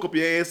this smoke up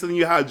your ass, telling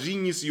you how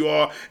genius you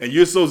are and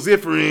you're so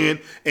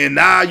different. And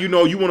now, you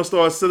know, you want to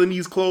start selling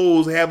these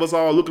clothes and have us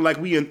all looking like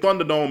we in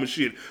Thunderdome and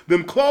shit.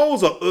 Them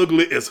clothes are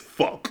ugly as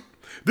fuck.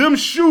 Them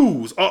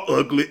shoes are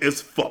ugly as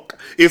fuck.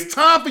 It's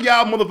time for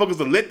y'all motherfuckers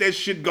to let that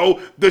shit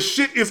go. The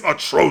shit is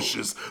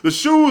atrocious. The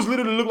shoes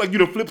literally look like you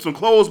done flipped some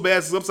clothes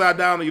baskets upside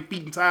down on your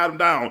feet and tied them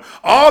down.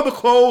 All the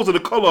clothes are the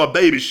color of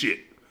baby shit.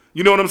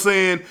 You know what I'm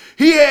saying?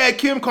 He had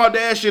Kim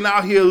Kardashian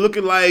out here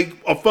looking like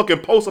a fucking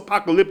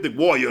post-apocalyptic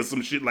warrior or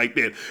some shit like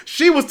that.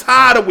 She was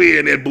tired of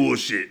wearing that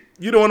bullshit.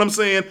 You know what I'm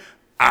saying?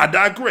 I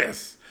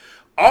digress.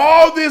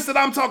 All this that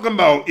I'm talking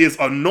about is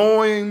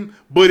annoying,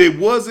 but it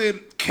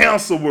wasn't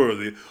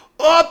cancel-worthy.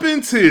 Up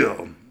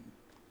until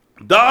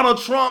Donald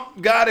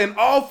Trump got in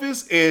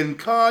office and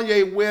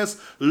Kanye West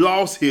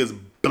lost his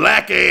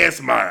black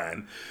ass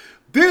mind.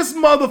 This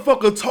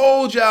motherfucker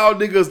told y'all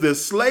niggas that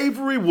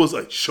slavery was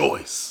a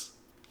choice.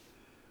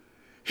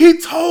 He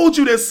told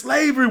you that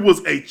slavery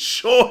was a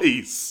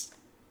choice.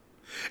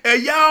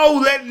 And y'all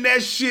letting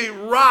that shit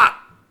rock.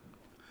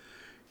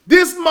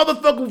 This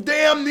motherfucker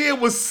damn near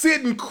was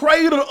sitting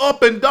cradled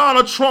up in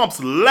Donald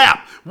Trump's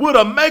lap with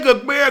a Make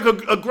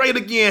America Great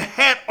Again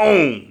hat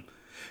on.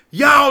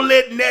 Y'all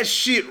letting that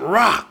shit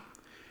rock.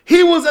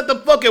 He was at the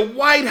fucking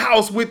White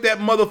House with that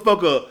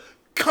motherfucker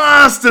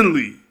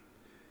constantly.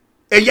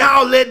 And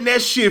y'all letting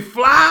that shit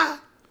fly?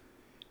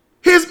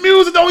 His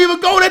music don't even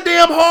go that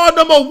damn hard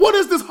no more. What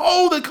is this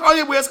hold that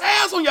Kanye West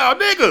has on y'all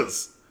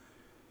niggas?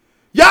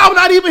 Y'all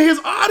not even his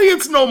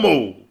audience no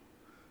more.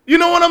 You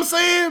know what I'm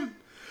saying?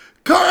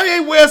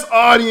 Kanye West's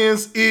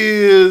audience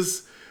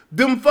is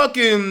them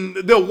fucking,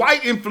 the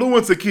white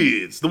influencer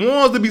kids. The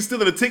ones that be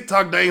stealing the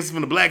TikTok dances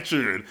from the black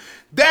children.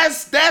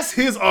 That's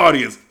his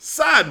audience.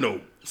 Side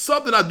note,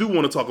 something I do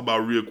want to talk about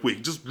real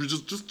quick. Just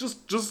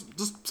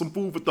some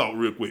food for thought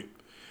real quick.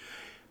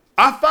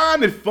 I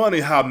find it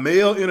funny how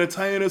male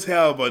entertainers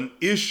have an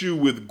issue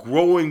with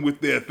growing with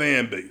their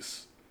fan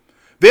base.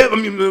 Let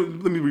me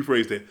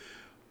rephrase that.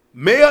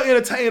 Male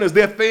entertainers,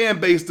 their fan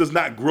base does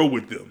not grow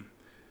with them.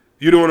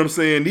 You know what I'm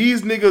saying?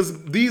 These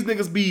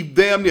niggas be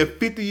damn near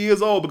 50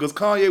 years old because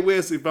Kanye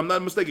West, if I'm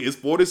not mistaken, is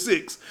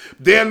 46.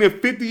 Damn near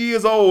 50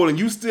 years old and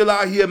you still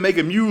out here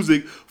making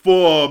music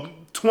for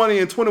 20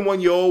 and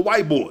 21-year-old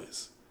white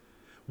boys.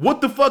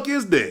 What the fuck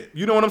is that?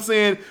 You know what I'm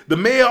saying? The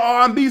male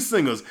R&B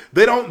singers,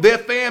 their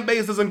fan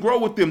base doesn't grow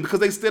with them because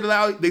they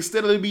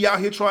steadily be out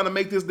here trying to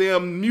make this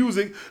damn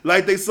music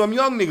like they some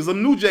young niggas,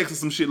 some New Jacks or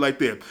some shit like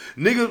that.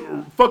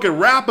 Niggas, fucking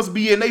rappers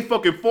be in they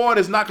fucking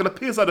 40s knocking the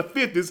piss out of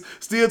 50s,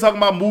 still talking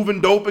about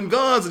moving dope and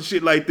guns and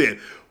shit like that.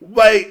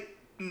 Like,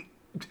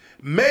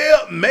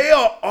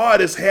 male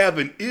artists have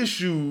an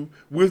issue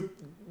with,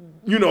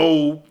 you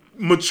know,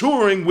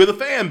 maturing with a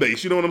fan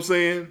base. You know what I'm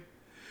saying?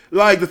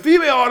 Like, the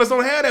female artists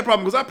don't have that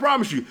problem, because I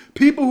promise you,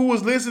 people who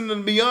was listening to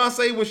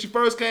Beyonce when she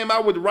first came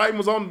out with the writing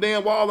was on the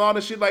damn wall and all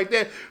that shit like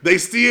that, they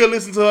still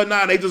listen to her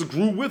now. They just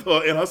grew with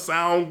her, and her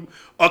sound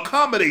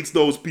accommodates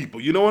those people.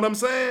 You know what I'm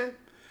saying?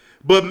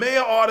 But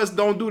male artists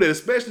don't do that,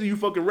 especially you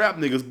fucking rap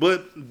niggas.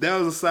 But that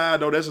was a side,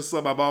 though. That's just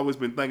something I've always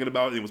been thinking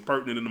about. It was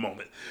pertinent in the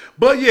moment.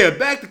 But yeah,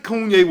 back to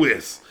Kanye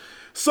West.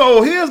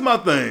 So here's my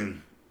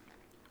thing.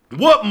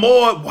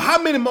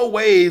 How many more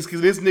ways can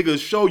this nigga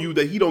show you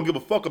that he don't give a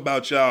fuck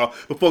about y'all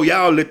before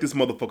y'all let this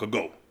motherfucker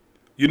go?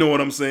 You know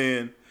what I'm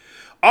saying?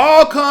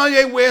 All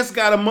Kanye West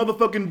gotta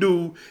motherfucking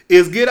do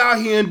is get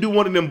out here and do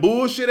one of them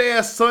bullshit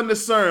ass Sunday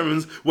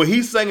sermons where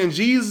he's singing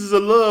Jesus is a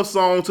love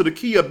song to the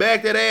key of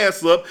back that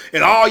ass up,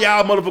 and all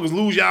y'all motherfuckers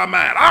lose y'all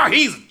mind. Oh,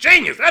 he's a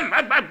genius.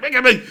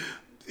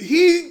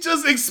 He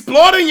just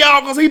exploiting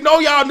y'all because he know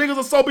y'all niggas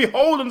are so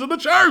beholden to the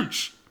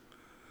church.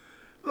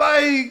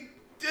 Like,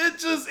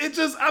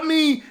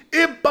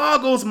 it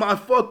boggles my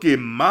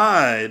fucking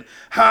mind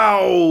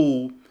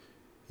how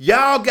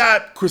y'all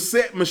got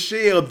Chrisette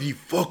Michele the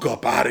fuck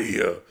up out of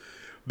here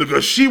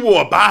because she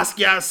wore a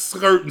Basquiat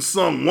skirt and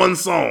sung one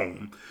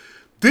song.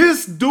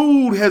 This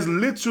dude has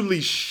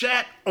literally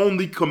shat on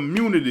the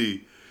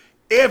community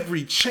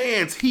every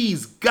chance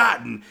he's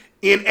gotten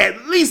in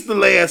at least the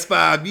last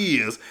 5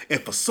 years, and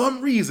for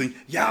some reason,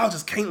 y'all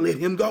just can't let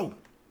him go.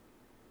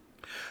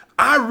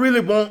 I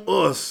really want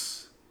us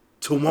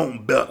to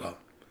want better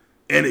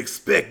and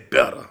expect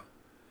better.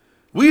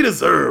 We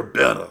deserve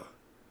better.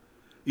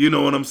 You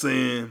know what I'm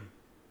saying?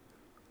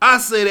 I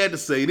say that to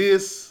say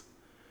this.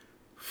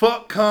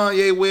 Fuck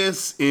Kanye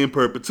West in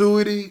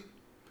perpetuity.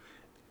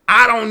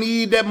 I don't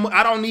need that.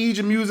 I don't need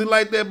your music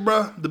like that,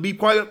 bruh, to be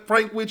quite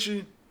frank with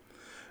you.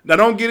 Now,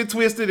 don't get it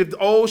twisted. If the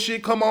old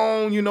shit come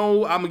on, you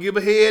know, I'm going to give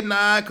a head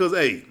nod because,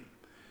 hey,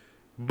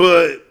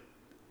 but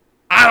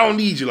I don't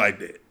need you like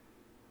that.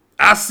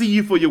 I see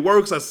you for your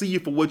works. I see you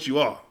for what you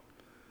are.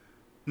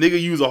 Nigga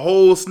use a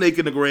whole snake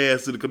in the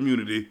grass to the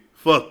community.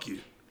 Fuck you.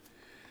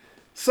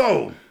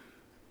 So,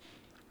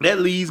 that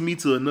leads me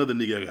to another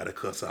nigga I gotta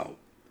cuss out.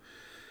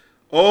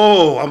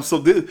 Oh, I'm so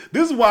this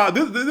is why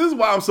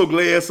I'm so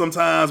glad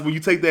sometimes when you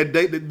take that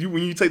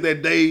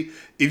day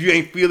if you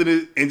ain't feeling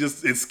it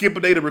and skip a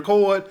day to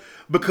record,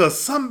 because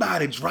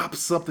somebody drops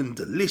something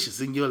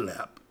delicious in your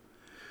lap.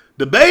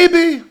 The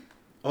baby,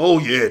 oh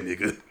yeah,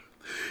 nigga,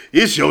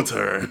 it's your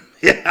turn.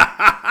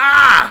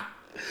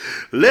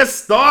 Let's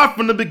start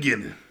from the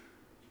beginning.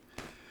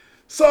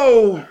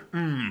 So,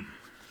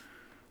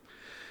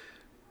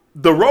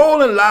 the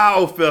Rolling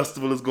Loud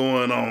Festival is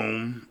going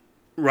on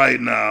right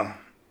now.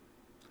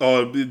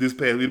 Or this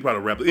past, we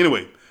probably wrap it.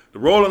 Anyway, the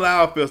Rolling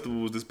Loud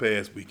Festival was this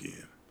past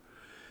weekend.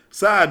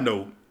 Side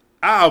note,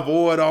 I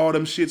avoid all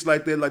them shits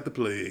like that like the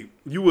plague.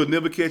 You will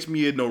never catch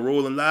me at no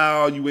Rolling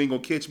Loud. You ain't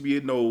gonna catch me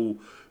at no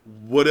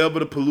whatever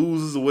the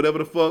Paloozas or whatever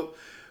the fuck.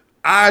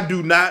 I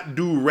do not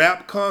do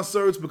rap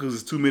concerts because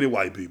it's too many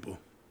white people.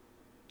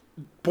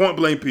 Point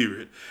blank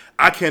period.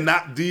 I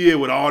cannot deal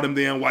with all them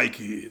damn white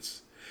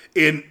kids.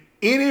 And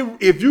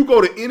if you go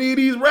to any of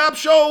these rap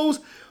shows,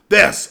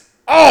 that's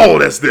all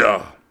that's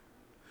there.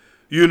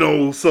 You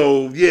know,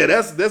 so yeah,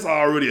 that's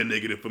already a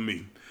negative for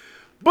me.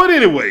 But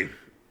anyway,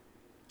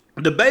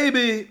 the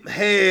baby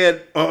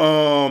had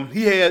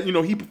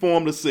he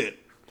performed a set.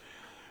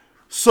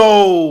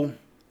 So,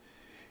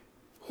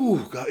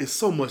 God, it's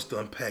so much to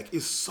unpack.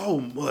 It's so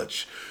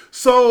much.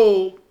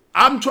 So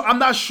I'm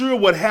not sure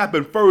what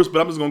happened first, but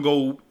I'm just gonna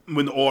go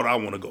in the order I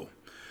want to go.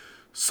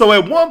 So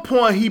at one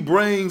point he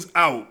brings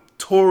out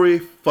Tory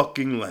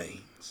fucking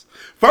Lanez.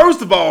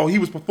 First of all, he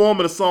was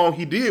performing a song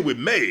he did with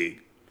Meg.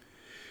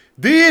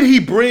 Then he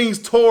brings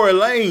Tory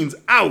Lanez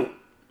out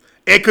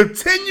and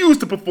continues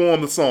to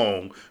perform the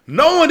song,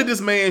 knowing that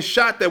this man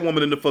shot that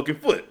woman in the fucking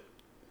foot.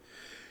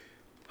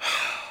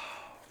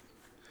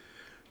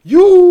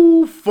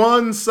 You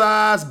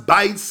fun-sized,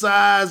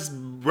 bite-sized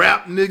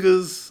rap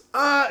niggas,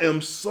 I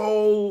am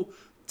so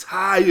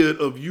tired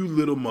of you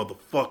little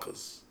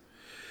motherfuckers.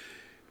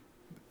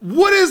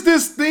 What is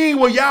this thing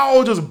where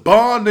y'all just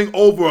bonding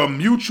over a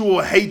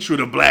mutual hatred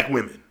of black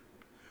women?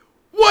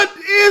 What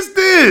is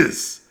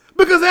this?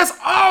 Because that's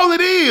all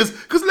it is.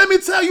 Because let me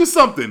tell you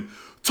something.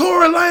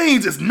 Tory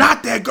Lanez is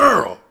not that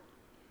girl.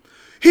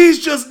 He's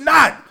just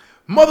not.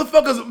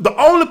 Motherfuckers, the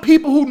only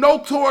people who know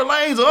Tory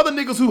Lanez are other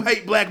niggas who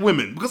hate black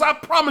women. Because I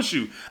promise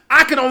you,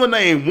 I can only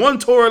name one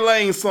Tory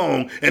Lanez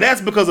song, and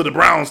that's because of the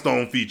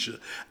Brownstone feature.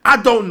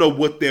 I don't know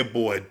what that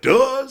boy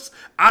does.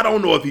 I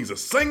don't know if he's a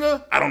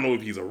singer. I don't know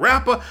if he's a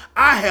rapper.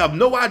 I have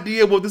no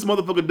idea what this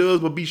motherfucker does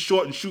but be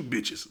short and shoot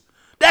bitches.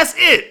 That's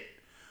it.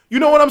 You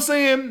know what I'm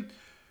saying?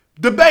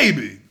 The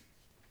baby.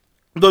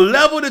 The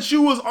level that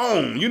you was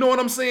on. You know what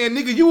I'm saying?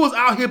 Nigga, you was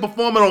out here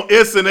performing on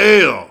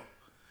SNL.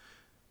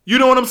 You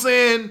know what I'm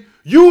saying?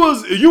 You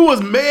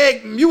was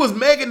Megan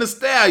Thee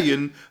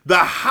Stallion, the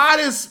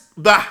hottest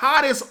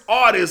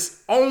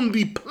artist on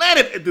the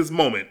planet at this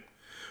moment.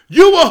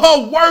 You were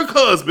her work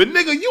husband,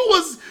 nigga.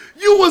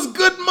 You was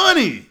good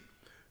money.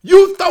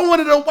 You throwing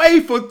it away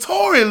for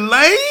Tory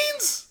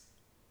Lanez?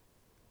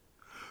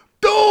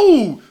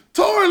 Dude,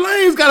 Tory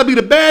Lane's got to be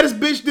the baddest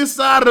bitch this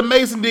side of the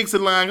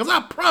Mason-Dixon line, because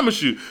I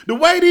promise you, the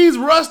way these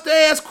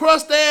rust-ass,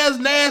 crust-ass,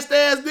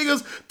 nasty-ass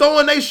niggas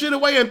throwing they shit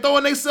away and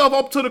throwing themselves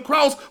up to the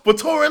cross for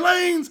Tory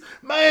Lanez,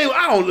 man,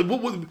 I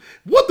don't,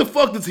 what the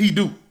fuck does he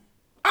do?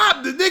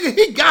 The nigga,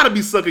 he got to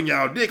be sucking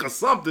y'all dick or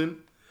something.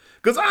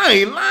 Because I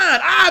ain't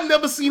lying. I've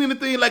never seen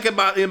anything like it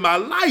in my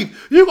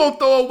life. You're going to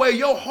throw away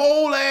your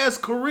whole ass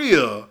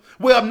career.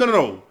 Well,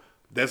 no.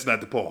 That's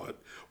not the part.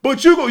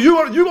 But you're going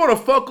to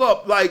fuck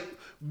up like,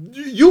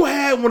 you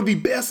had one of the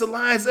best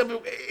alliances ever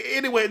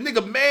anyway,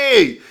 nigga,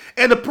 made.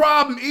 And the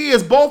problem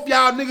is, both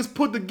y'all niggas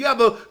put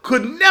together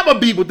could never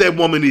be what that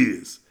woman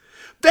is.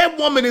 That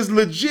woman is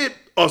legit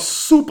a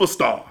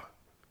superstar.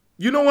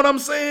 You know what I'm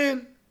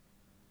saying?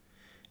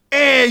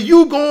 And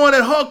you going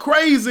at her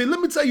crazy. Let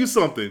me tell you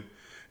something.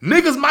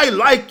 Niggas might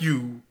like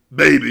you,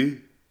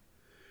 baby,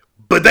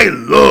 but they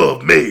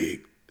love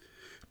Meg.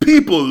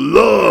 People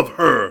love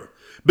her.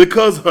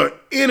 Because her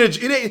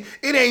energy, it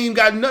ain't even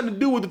got nothing to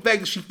do with the fact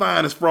that she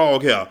fine as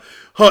frog hair.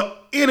 Her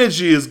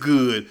energy is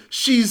good.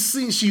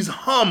 She's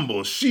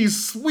humble.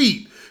 She's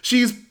sweet.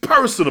 She's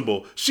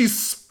personable.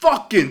 She's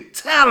fucking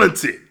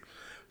talented.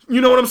 You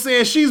know what I'm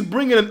saying? She's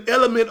bringing an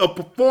element of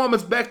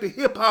performance back to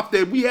hip hop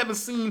that we haven't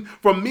seen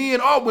from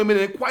men or women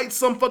in quite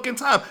some fucking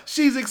time.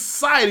 She's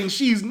exciting.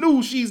 She's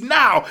new. She's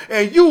now.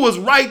 And you was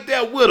right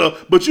there with her,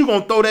 but you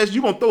gonna throw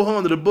her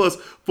under the bus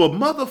for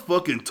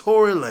motherfucking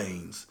Tory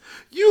Lanez.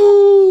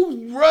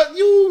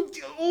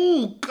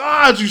 Oh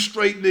God, you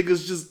straight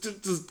niggas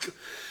just.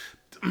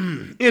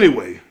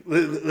 Anyway,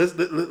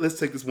 let's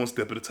take this one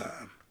step at a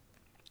time.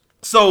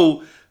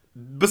 So,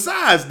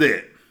 besides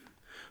that,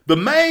 the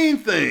main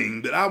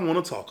thing that I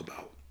want to talk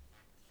about.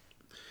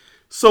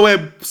 So,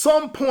 at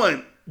some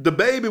point, the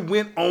baby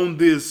went on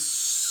this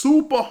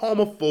super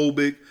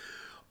homophobic,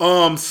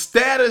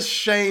 status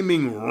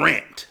shaming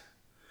rant.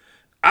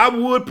 I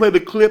would play the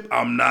clip.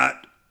 I'm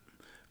not.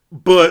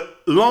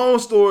 But long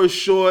story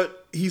short,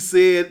 he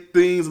said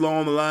things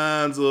along the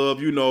lines of,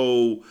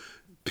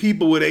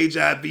 people with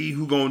HIV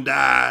who gonna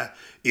die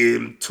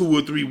in 2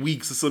 or 3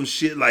 weeks or some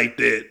shit like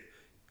that.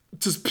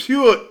 Just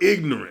pure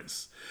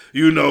ignorance.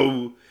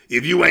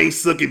 If you ain't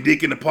sucking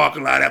dick in the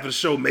parking lot after the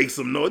show, make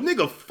some noise.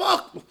 Nigga,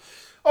 fuck.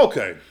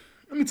 Okay,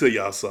 let me tell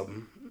y'all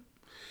something.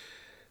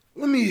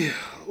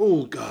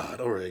 Oh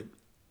God, all right.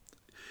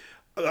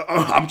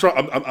 I'm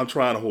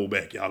trying to hold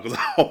back, y'all, because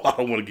I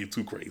don't want to get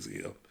too crazy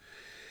here.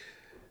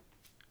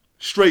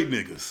 Straight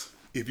niggas,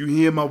 if you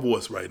hear my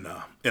voice right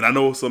now, and I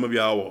know some of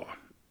y'all are,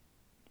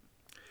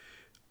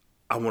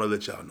 I want to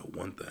let y'all know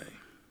one thing.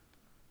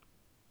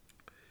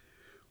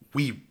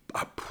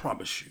 I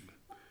promise you,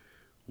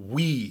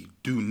 we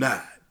do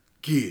not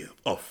give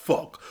a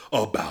fuck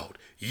about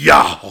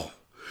y'all.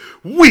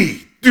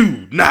 We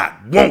do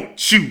not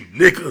want you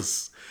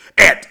niggas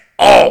at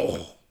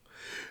all.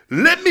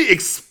 Let me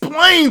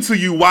explain to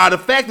you why the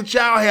fact that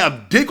y'all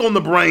have dick on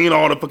the brain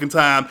all the fucking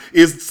time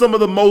is some of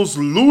the most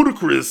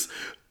ludicrous,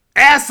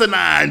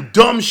 asinine,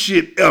 dumb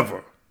shit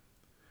ever.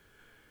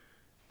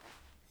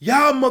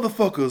 Y'all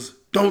motherfuckers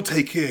don't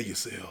take care of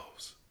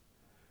yourselves.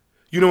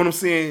 You know what I'm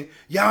saying?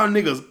 Y'all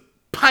niggas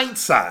pint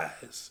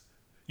size.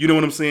 You know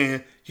what I'm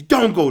saying? You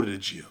don't go to the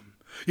gym.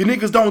 You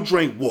niggas don't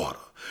drink water.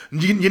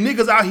 You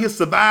niggas out here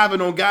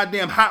surviving on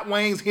goddamn hot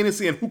wings,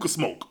 Hennessy, and hookah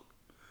smoke.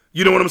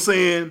 You know what I'm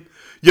saying?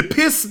 Your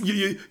piss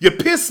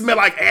smell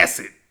like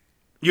acid.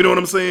 You know what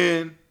I'm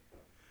saying?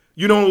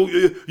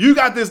 You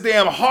got this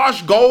damn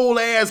harsh gold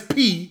ass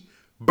pee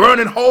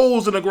burning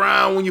holes in the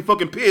ground when you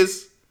fucking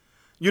piss.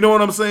 You know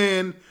what I'm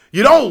saying?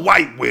 You don't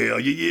wipe well.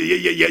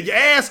 Your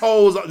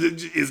assholes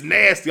is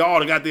nasty all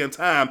the goddamn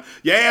time.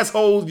 Your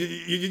assholes,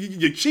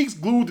 your cheeks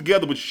glued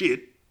together with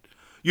shit.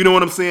 You know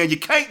what I'm saying? You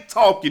can't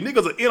talk. Your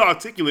niggas are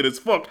inarticulate as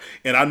fuck.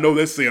 And I know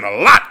they're saying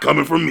a lot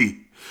coming from me.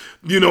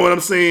 You know what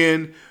I'm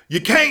saying? You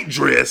can't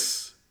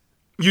dress.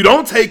 You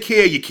don't take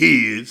care of your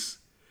kids.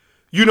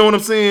 You know what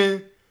I'm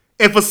saying?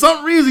 And for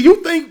some reason,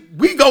 you think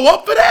we go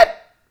up for that?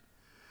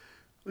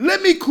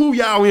 Let me clue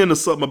y'all into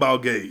something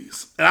about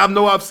gays. And I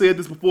know I've said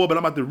this before, but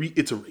I'm about to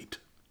reiterate.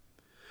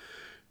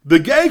 The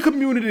gay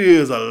community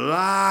is a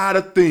lot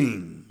of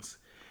things.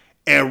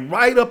 And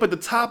right up at the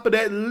top of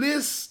that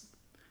list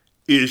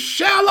is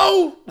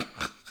shallow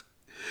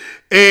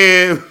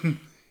and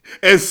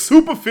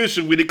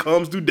superficial when it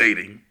comes to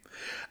dating.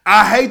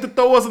 I hate to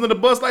throw us under the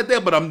bus like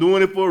that, but I'm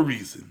doing it for a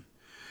reason.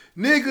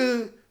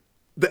 Nigga,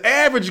 the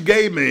average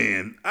gay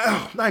man,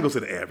 I ain't gonna say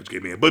the average gay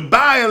man, but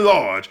by and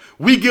large,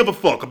 we give a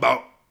fuck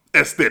about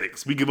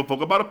aesthetics. We give a fuck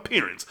about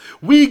appearance.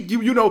 You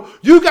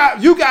got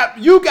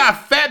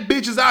fat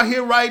bitches out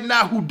here right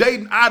now who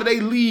dating out of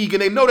their league,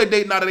 and they know they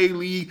dating out of their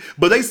league,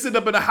 but they sitting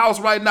up in the house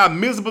right now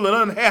miserable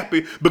and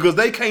unhappy because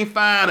they can't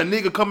find a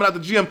nigga coming out the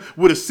gym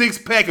with a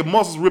six-pack and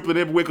muscles rippling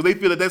everywhere because they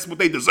feel that that's what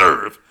they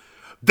deserve.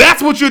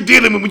 That's what you're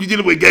dealing with when you're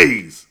dealing with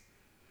gays.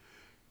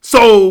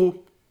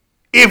 So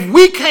if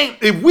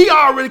we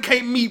already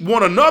can't meet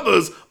one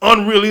another's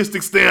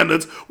unrealistic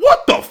standards,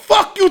 what the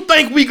fuck you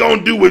think we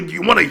gonna do with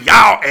you, one of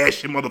y'all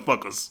ashy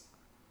motherfuckers?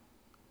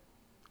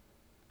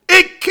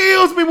 It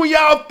kills me when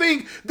y'all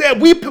think that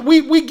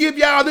we give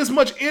y'all this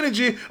much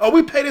energy or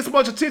we pay this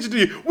much attention to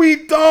you.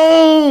 We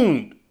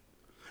don't.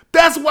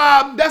 That's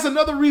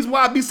another reason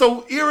why I be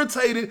so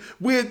irritated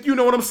with, you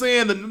know what I'm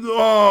saying,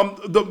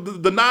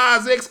 the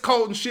Nas X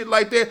cult and shit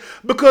like that.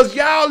 Because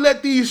y'all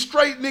let these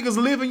straight niggas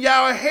live in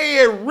y'all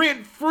head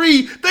rent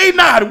free. They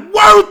not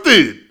worth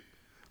it.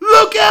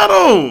 Look at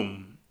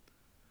them.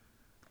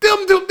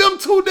 Them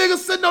two niggas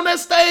sitting on that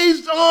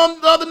stage the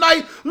other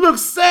night look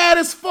sad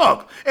as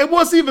fuck. And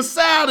what's even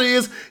sadder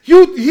is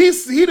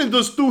he done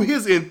just threw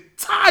his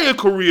entire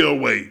career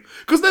away.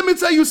 Cause let me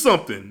tell you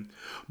something.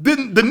 The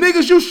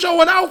niggas you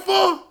showing out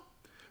for,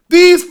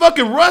 these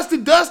fucking rusty,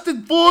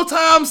 dusted,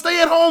 full-time,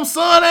 stay-at-home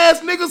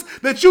son-ass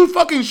niggas that you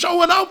fucking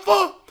showing out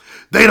for,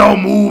 they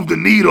don't move the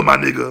needle, my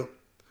nigga.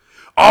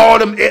 All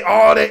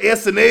that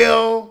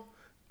SNL,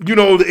 you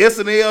know, the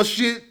SNL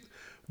shit,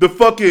 the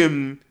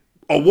fucking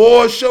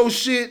award show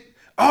shit,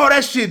 all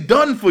that shit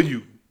done for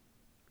you.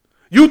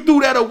 You threw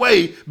that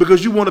away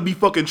because you want to be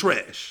fucking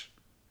trash.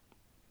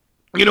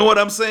 You know what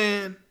I'm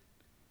saying?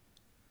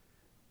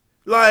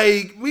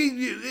 Like,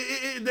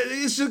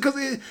 it's just because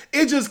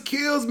it just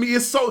kills me.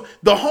 It's so,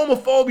 the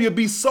homophobia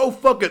be so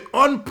fucking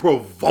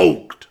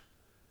unprovoked.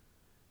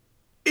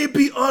 It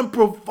be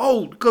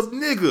unprovoked. Because,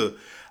 nigga,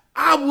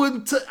 I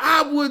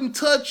wouldn't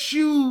touch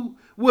you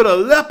with a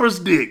leopard's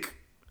dick.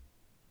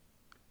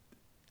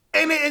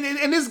 And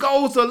this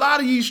goes to a lot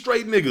of these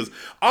straight niggas.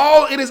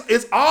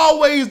 It's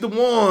always the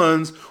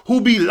ones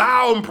who be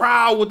loud and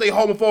proud with their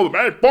homophobia.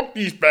 Man, fuck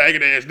these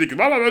faggot ass niggas.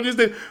 Blah, blah, blah, this,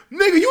 that.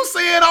 Nigga, you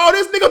saying all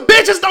this, nigga,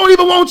 bitches don't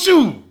even want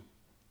you.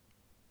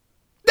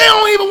 They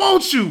don't even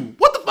want you.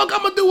 What the fuck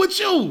I'm gonna do with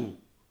you?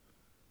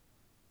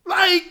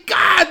 Like,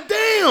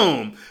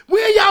 goddamn.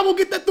 Where y'all gonna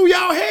get that through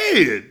y'all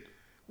head?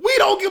 We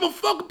don't give a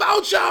fuck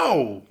about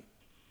y'all.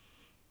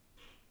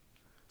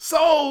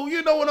 So,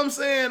 you know what I'm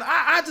saying?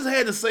 I just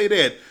had to say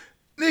that.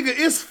 Nigga,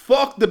 it's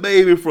fuck the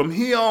baby from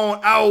here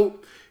on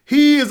out.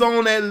 He is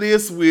on that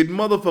list with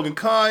motherfucking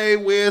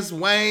Kanye West,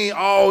 Wayne,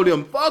 all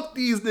them. Fuck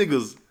these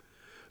niggas.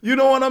 You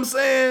know what I'm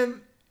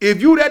saying?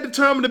 If you that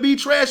determined to be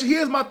trashy,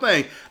 here's my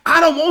thing. I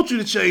don't want you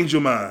to change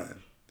your mind.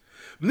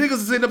 Niggas are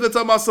sitting up there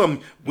talking about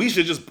something. We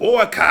should just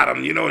boycott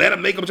them. You know, that'll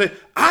make them change.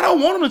 I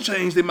don't want them to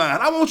change their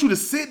mind. I want you to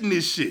sit in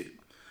this shit.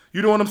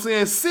 You know what I'm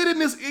saying? Sit in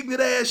this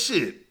ignorant ass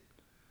shit.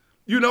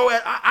 You know,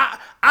 I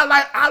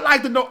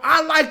like to know.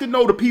 I like to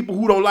know the people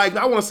who don't like me.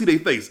 I want to see their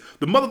face.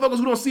 The motherfuckers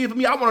who don't see it for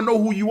me, I want to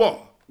know who you are.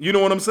 You know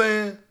what I'm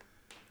saying?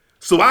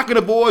 So I can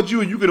avoid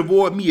you and you can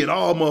avoid me at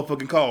all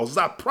motherfucking costs.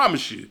 I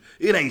promise you,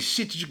 it ain't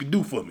shit that you can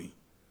do for me.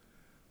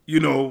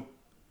 You know,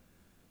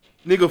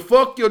 nigga,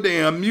 fuck your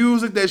damn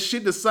music. That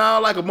shit that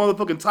sound like a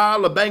motherfucking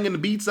Tyler banging the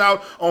beats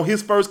out on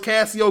his first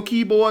Casio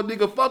keyboard.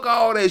 Nigga, fuck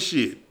all that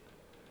shit.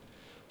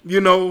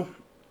 You know.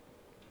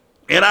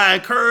 And I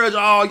encourage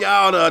all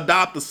y'all to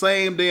adopt the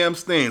same damn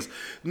stance.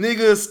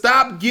 Nigga,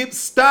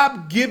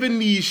 stop giving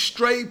these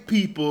straight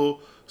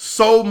people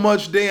so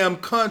much damn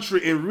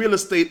country and real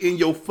estate in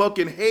your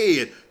fucking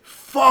head.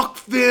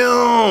 Fuck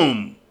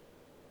them.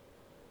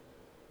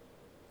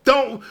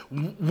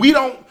 We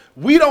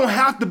don't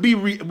have to be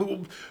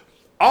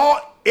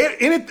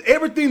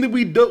everything that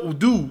we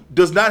do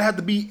does not have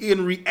to be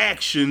in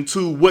reaction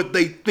to what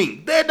they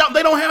think. They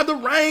don't have the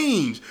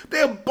range.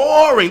 They're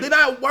boring. They're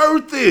not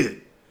worth it.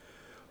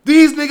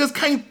 These niggas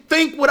can't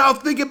think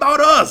without thinking about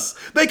us.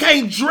 They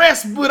can't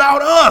dress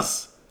without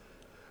us.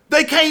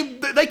 They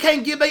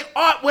can't give their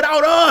art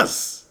without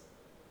us.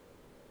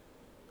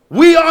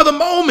 We are the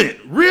moment.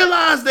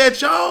 Realize that,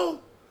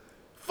 y'all.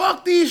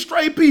 Fuck these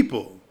straight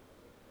people.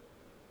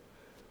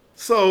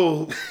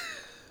 So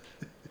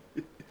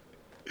the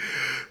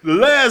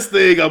last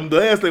thing I want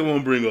to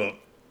bring up.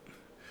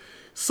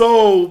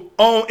 So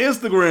on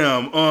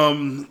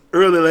Instagram,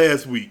 early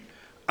last week,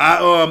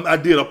 I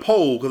did a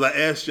poll because I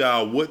asked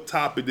y'all what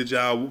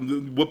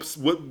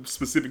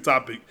specific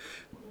topic,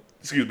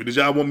 did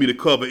y'all want me to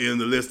cover in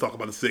the Let's Talk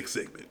About the Sex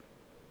segment.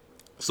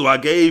 So I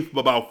gave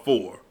about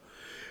 4.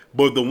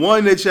 But the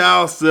one that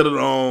y'all settled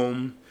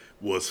on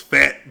was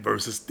fat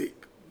versus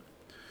thick.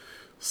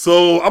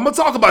 So I'm gonna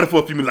talk about it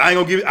for a few minutes. I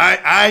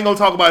ain't gonna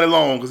talk about it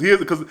long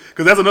because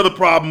that's another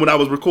problem when I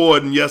was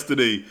recording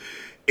yesterday.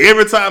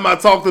 Every time I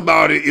talked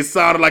about it, it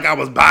sounded like I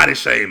was body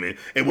shaming.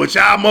 And what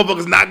y'all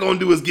motherfuckers not gonna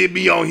do is get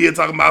me on here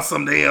talking about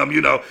some damn,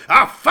 you know,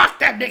 oh, fuck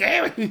that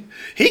nigga.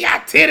 He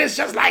got titties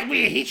just like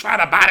me. He trying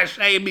to body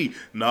shame me.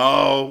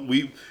 No,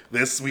 we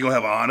gonna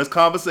have an honest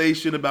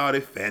conversation about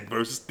it, fat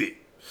versus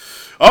thick.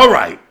 All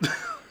right.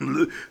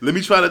 let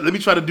me try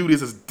to do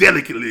this as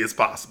delicately as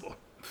possible.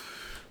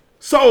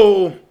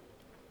 So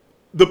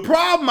the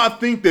problem I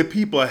think that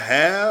people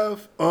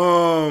have,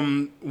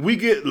 we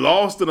get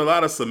lost in a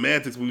lot of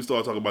semantics when we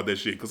start talking about that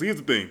shit. Because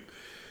here's the thing.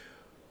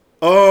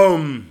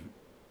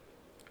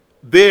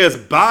 There's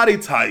body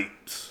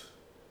types.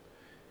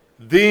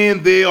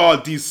 Then there are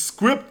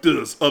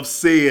descriptors of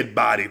said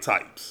body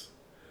types.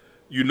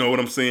 You know what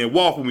I'm saying?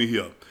 Walk with me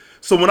here.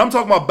 So when I'm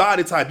talking about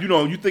body type, you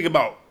know, you think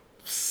about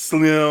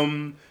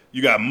slim,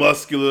 You got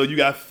muscular, you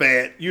got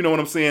fat. You know what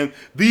I'm saying?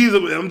 These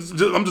are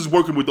I'm just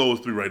working with those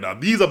three right now.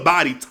 These are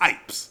body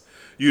types.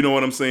 You know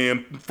what I'm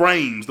saying?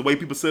 Frames, the way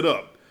people sit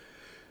up.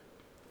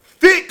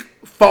 Thick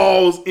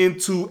falls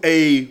into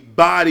a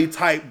body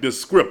type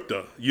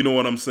descriptor. You know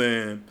what I'm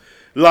saying?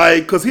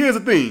 Like, cause here's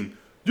the thing: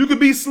 you could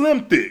be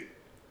slim thick,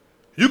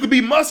 you could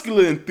be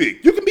muscular and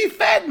thick, you can be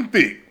fat and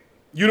thick.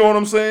 You know what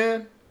I'm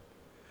saying?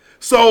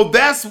 So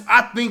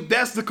I think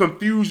that's the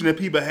confusion that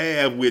people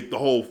have with the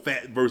whole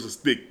fat versus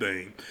thick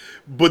thing.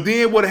 But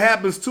then what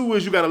happens too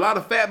is you got a lot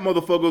of fat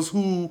motherfuckers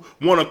who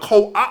want to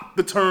co-opt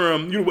the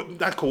term,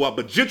 not co-opt,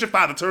 but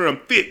gentrify the term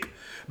thick,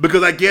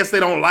 because I guess they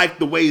don't like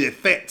the way that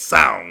fat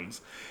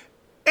sounds.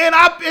 And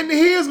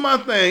here's my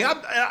thing.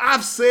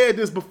 I've said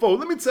this before.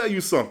 Let me tell you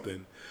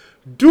something.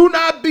 Do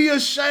not be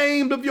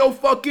ashamed of your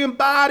fucking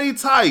body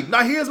type.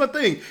 Now, here's my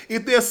thing.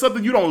 If there's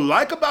something you don't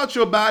like about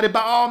your body, by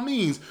all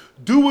means,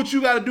 do what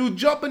you got to do.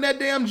 Jump in that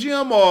damn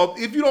gym, or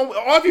if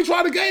you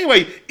try to gain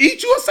weight,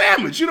 eat you a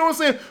sandwich. You know what I'm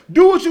saying?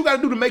 Do what you got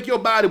to do to make your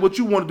body what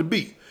you want it to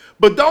be.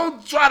 But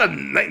don't try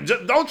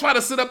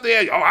to sit up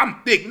there. Oh,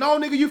 I'm thick. No,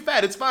 nigga, you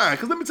fat. It's fine.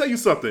 Cause let me tell you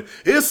something.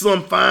 There's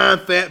some fine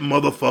fat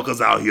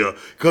motherfuckers out here.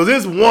 Cause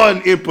there's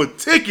one in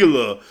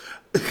particular.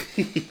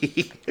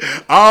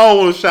 I don't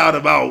want to shout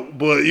him out,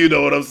 but you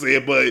know what I'm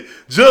saying. But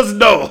just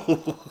know,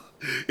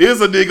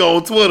 it's a nigga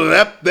on Twitter.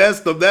 That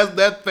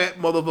fat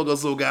motherfucker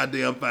so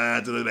goddamn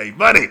fine till it ain't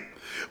funny.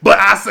 But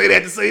I say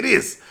that to say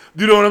this.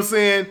 You know what I'm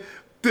saying?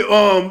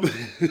 Let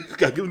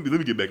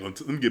me get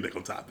back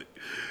on topic.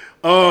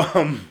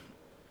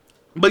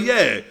 But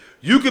yeah,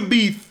 you can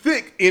be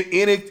thick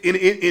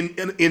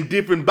in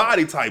different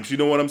body types. You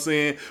know what I'm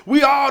saying?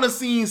 We all have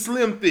seen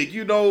slim thick.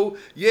 You know,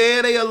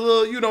 yeah, they a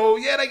little. You know,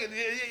 they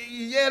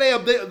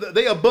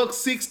a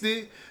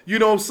 $160. You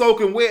know,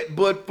 soaking wet.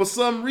 But for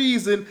some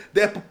reason,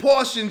 that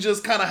proportion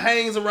just kind of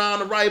hangs around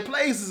the right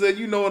places, and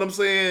you know what I'm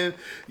saying?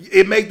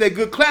 It make that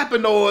good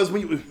clapping noise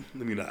when you.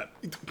 Let me not.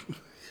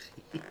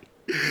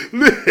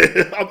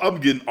 I'm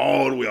getting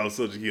all the way on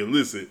subject here.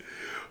 Listen.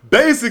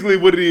 Basically,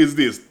 what it is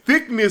this: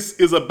 thickness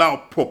is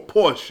about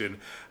proportion,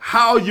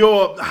 how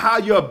your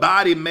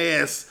body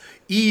mass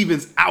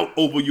evens out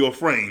over your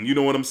frame. You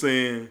know what I'm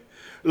saying?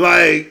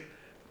 Like,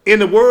 in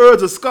the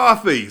words of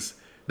Scarface,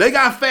 they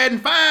got fat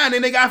and fine,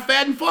 and they got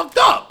fat and fucked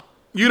up.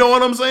 You know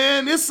what I'm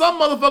saying? There's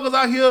some motherfuckers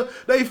out here,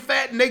 they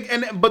fat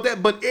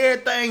but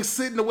everything's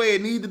sitting the way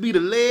it needs to be. The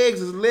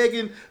legs is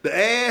legging, the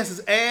ass is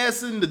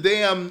assing, the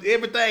damn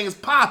everything is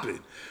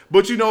popping.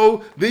 But you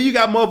know, then you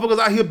got motherfuckers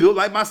out here built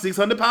like my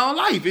 600-pound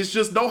life. It's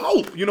just no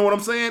hope. You know what I'm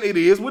saying? It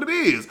is what it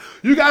is.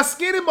 You got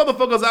skinny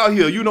motherfuckers out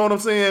here. You know what I'm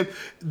saying?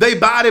 They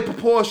body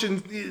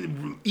proportions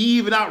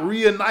even out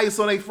real nice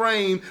on their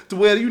frame to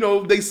where, you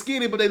know, they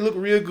skinny, but they look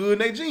real good in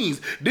their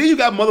jeans. Then you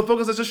got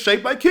motherfuckers that's just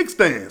shaped like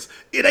kickstands.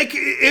 It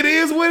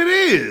is what it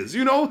is.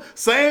 You know,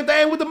 same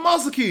thing with the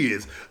muscle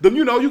kids.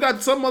 You know, you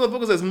got some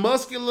motherfuckers that's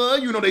muscular.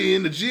 You know, they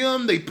in the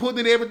gym. They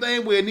putting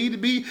everything where it need to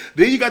be.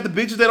 Then you got the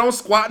bitches that don't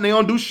squat and they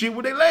don't do shit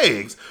with their legs.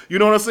 You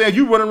know what I'm saying?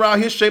 You running around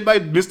here shaped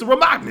like Mr.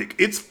 Romagnik.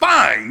 It's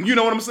fine. You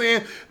know what I'm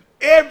saying?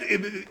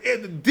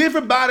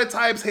 Different body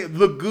types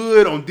look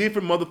good on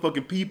different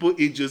motherfucking people.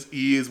 It just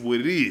is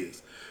what it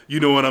is. You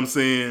know what I'm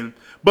saying?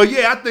 But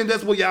yeah, I think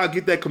that's where y'all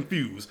get that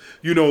confused.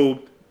 You know,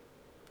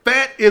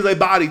 fat is a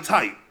body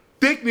type.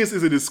 Thickness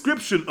is a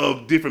description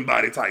of different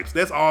body types.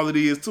 That's all it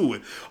is to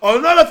it.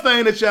 Another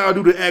thing that y'all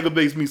do that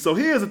aggravates me. So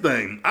here's the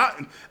thing.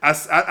 I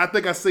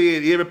think I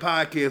said every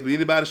podcast, but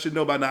anybody should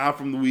know by now I'm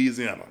from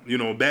Louisiana. You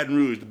know, Baton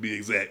Rouge to be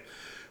exact.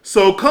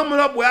 So coming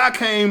up where I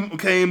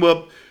came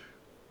up,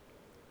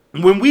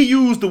 when we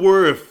use the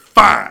word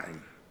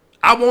fine,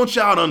 I want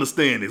y'all to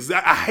understand this.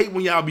 I hate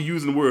when y'all be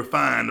using the word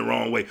fine the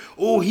wrong way.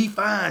 Oh, he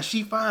fine,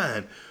 she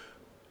fine.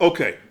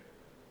 Okay.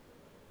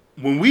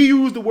 When we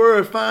use the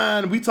word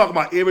fine, we talk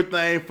about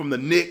everything from the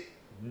neck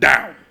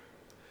down.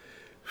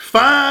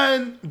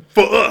 Fine,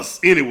 for us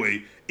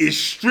anyway, is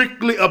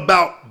strictly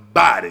about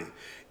body.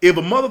 If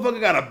a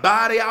motherfucker got a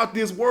body out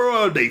this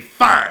world, they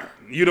fine.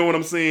 You know what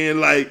I'm saying?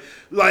 Like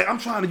I'm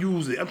trying to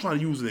use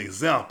an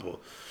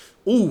example.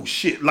 Ooh,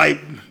 shit, like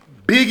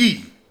Big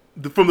E,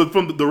 from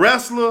the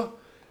wrestler.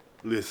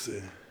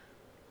 Listen,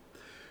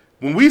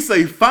 when we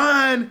say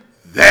fine,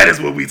 that is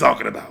what we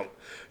talking about.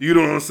 You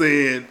know what I'm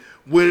saying?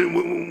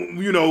 When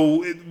you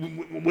know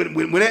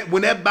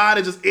when that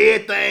body just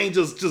everything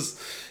is just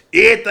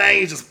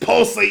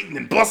pulsating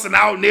and busting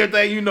out and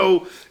everything, you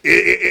know,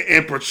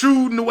 and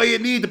protruding the way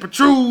it needs to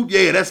protrude,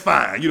 yeah, that's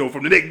fine. You know,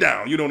 from the neck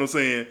down. You know what I'm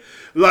saying?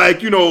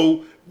 Like, you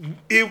know,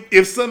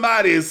 if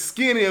somebody is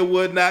skinny or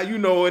whatnot, you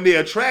know, and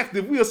they're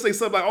attractive, we'll say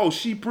something like, oh,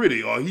 she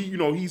pretty, or he, you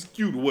know, he's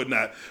cute or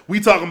whatnot. We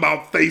talking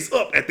about face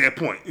up at that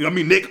point. I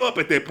mean, neck up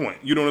at that point.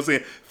 You know what I'm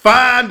saying?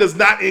 Fine does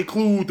not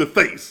include the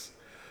face.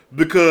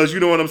 Because, you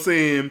know what I'm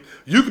saying,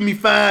 you can be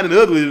fine and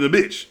ugly than a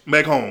bitch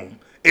back home.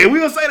 And we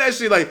don't say that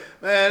shit like,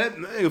 man, that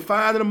nigga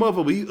fine than a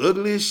motherfucker, but he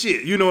ugly as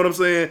shit. You know what I'm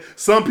saying?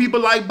 Some people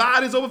like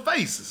bodies over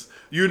faces.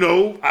 You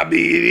know, I mean,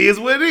 it is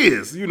what it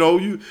is. You know,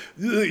 you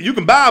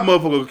can buy a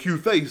motherfucker with a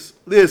cute face.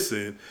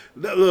 Listen,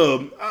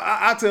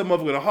 I tell a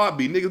motherfucker in a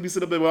heartbeat, niggas be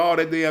sitting up there with all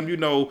that damn, you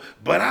know,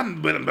 but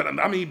I'm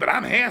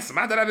handsome.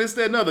 I thought this,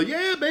 that, another.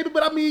 Yeah, baby,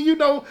 but I mean, you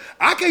know,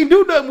 I can't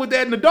do nothing with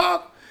that in the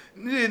dark.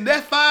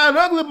 That fine,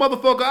 ugly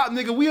motherfucker out,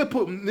 nigga,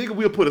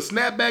 we'll put a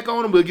snapback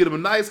on him. We'll get him a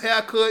nice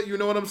haircut. You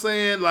know what I'm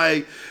saying?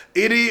 Like,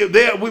 it is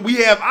there. We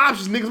have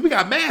options, niggas. We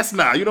got masks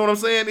now. You know what I'm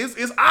saying?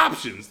 It's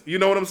options. You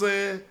know what I'm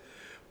saying?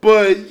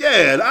 But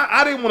yeah,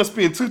 I didn't want to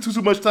spend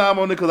too much time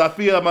on it because I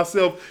feel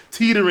myself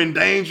teetering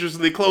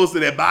dangerously close to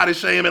that body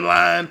shaming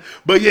line.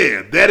 But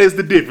yeah, that is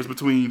the difference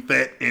between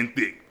fat and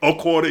thick,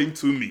 according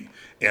to me,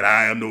 and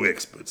I am no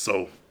expert.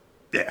 So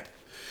yeah.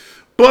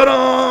 But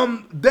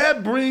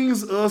that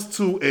brings us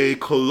to a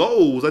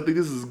close. I think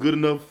this is a good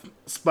enough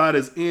spot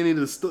as any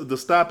to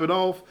stop it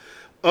off.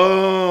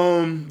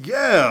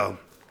 Yeah.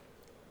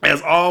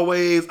 As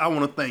always, I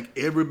want to thank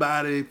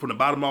everybody from the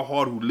bottom of my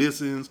heart who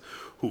listens,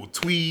 who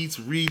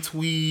tweets,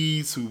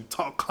 retweets, who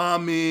talk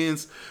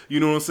comments, you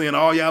know what I'm saying?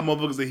 All y'all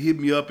motherfuckers that hit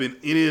me up in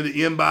any of the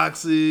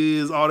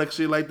inboxes, all that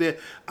shit like that.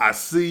 I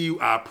see you.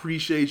 I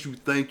appreciate you.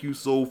 Thank you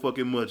so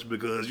fucking much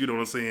because, you know what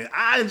I'm saying?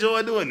 I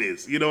enjoy doing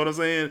this. You know what I'm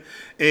saying?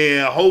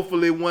 And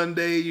hopefully one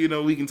day, you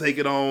know, we can take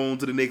it on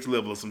to the next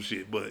level or some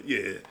shit. But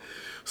yeah.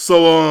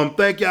 So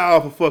thank y'all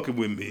for fucking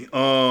with me.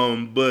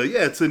 But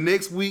yeah, till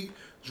next week,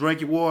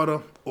 drink your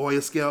water, oil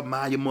your scalp,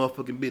 mind your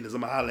motherfucking business.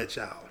 I'ma holler at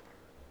y'all.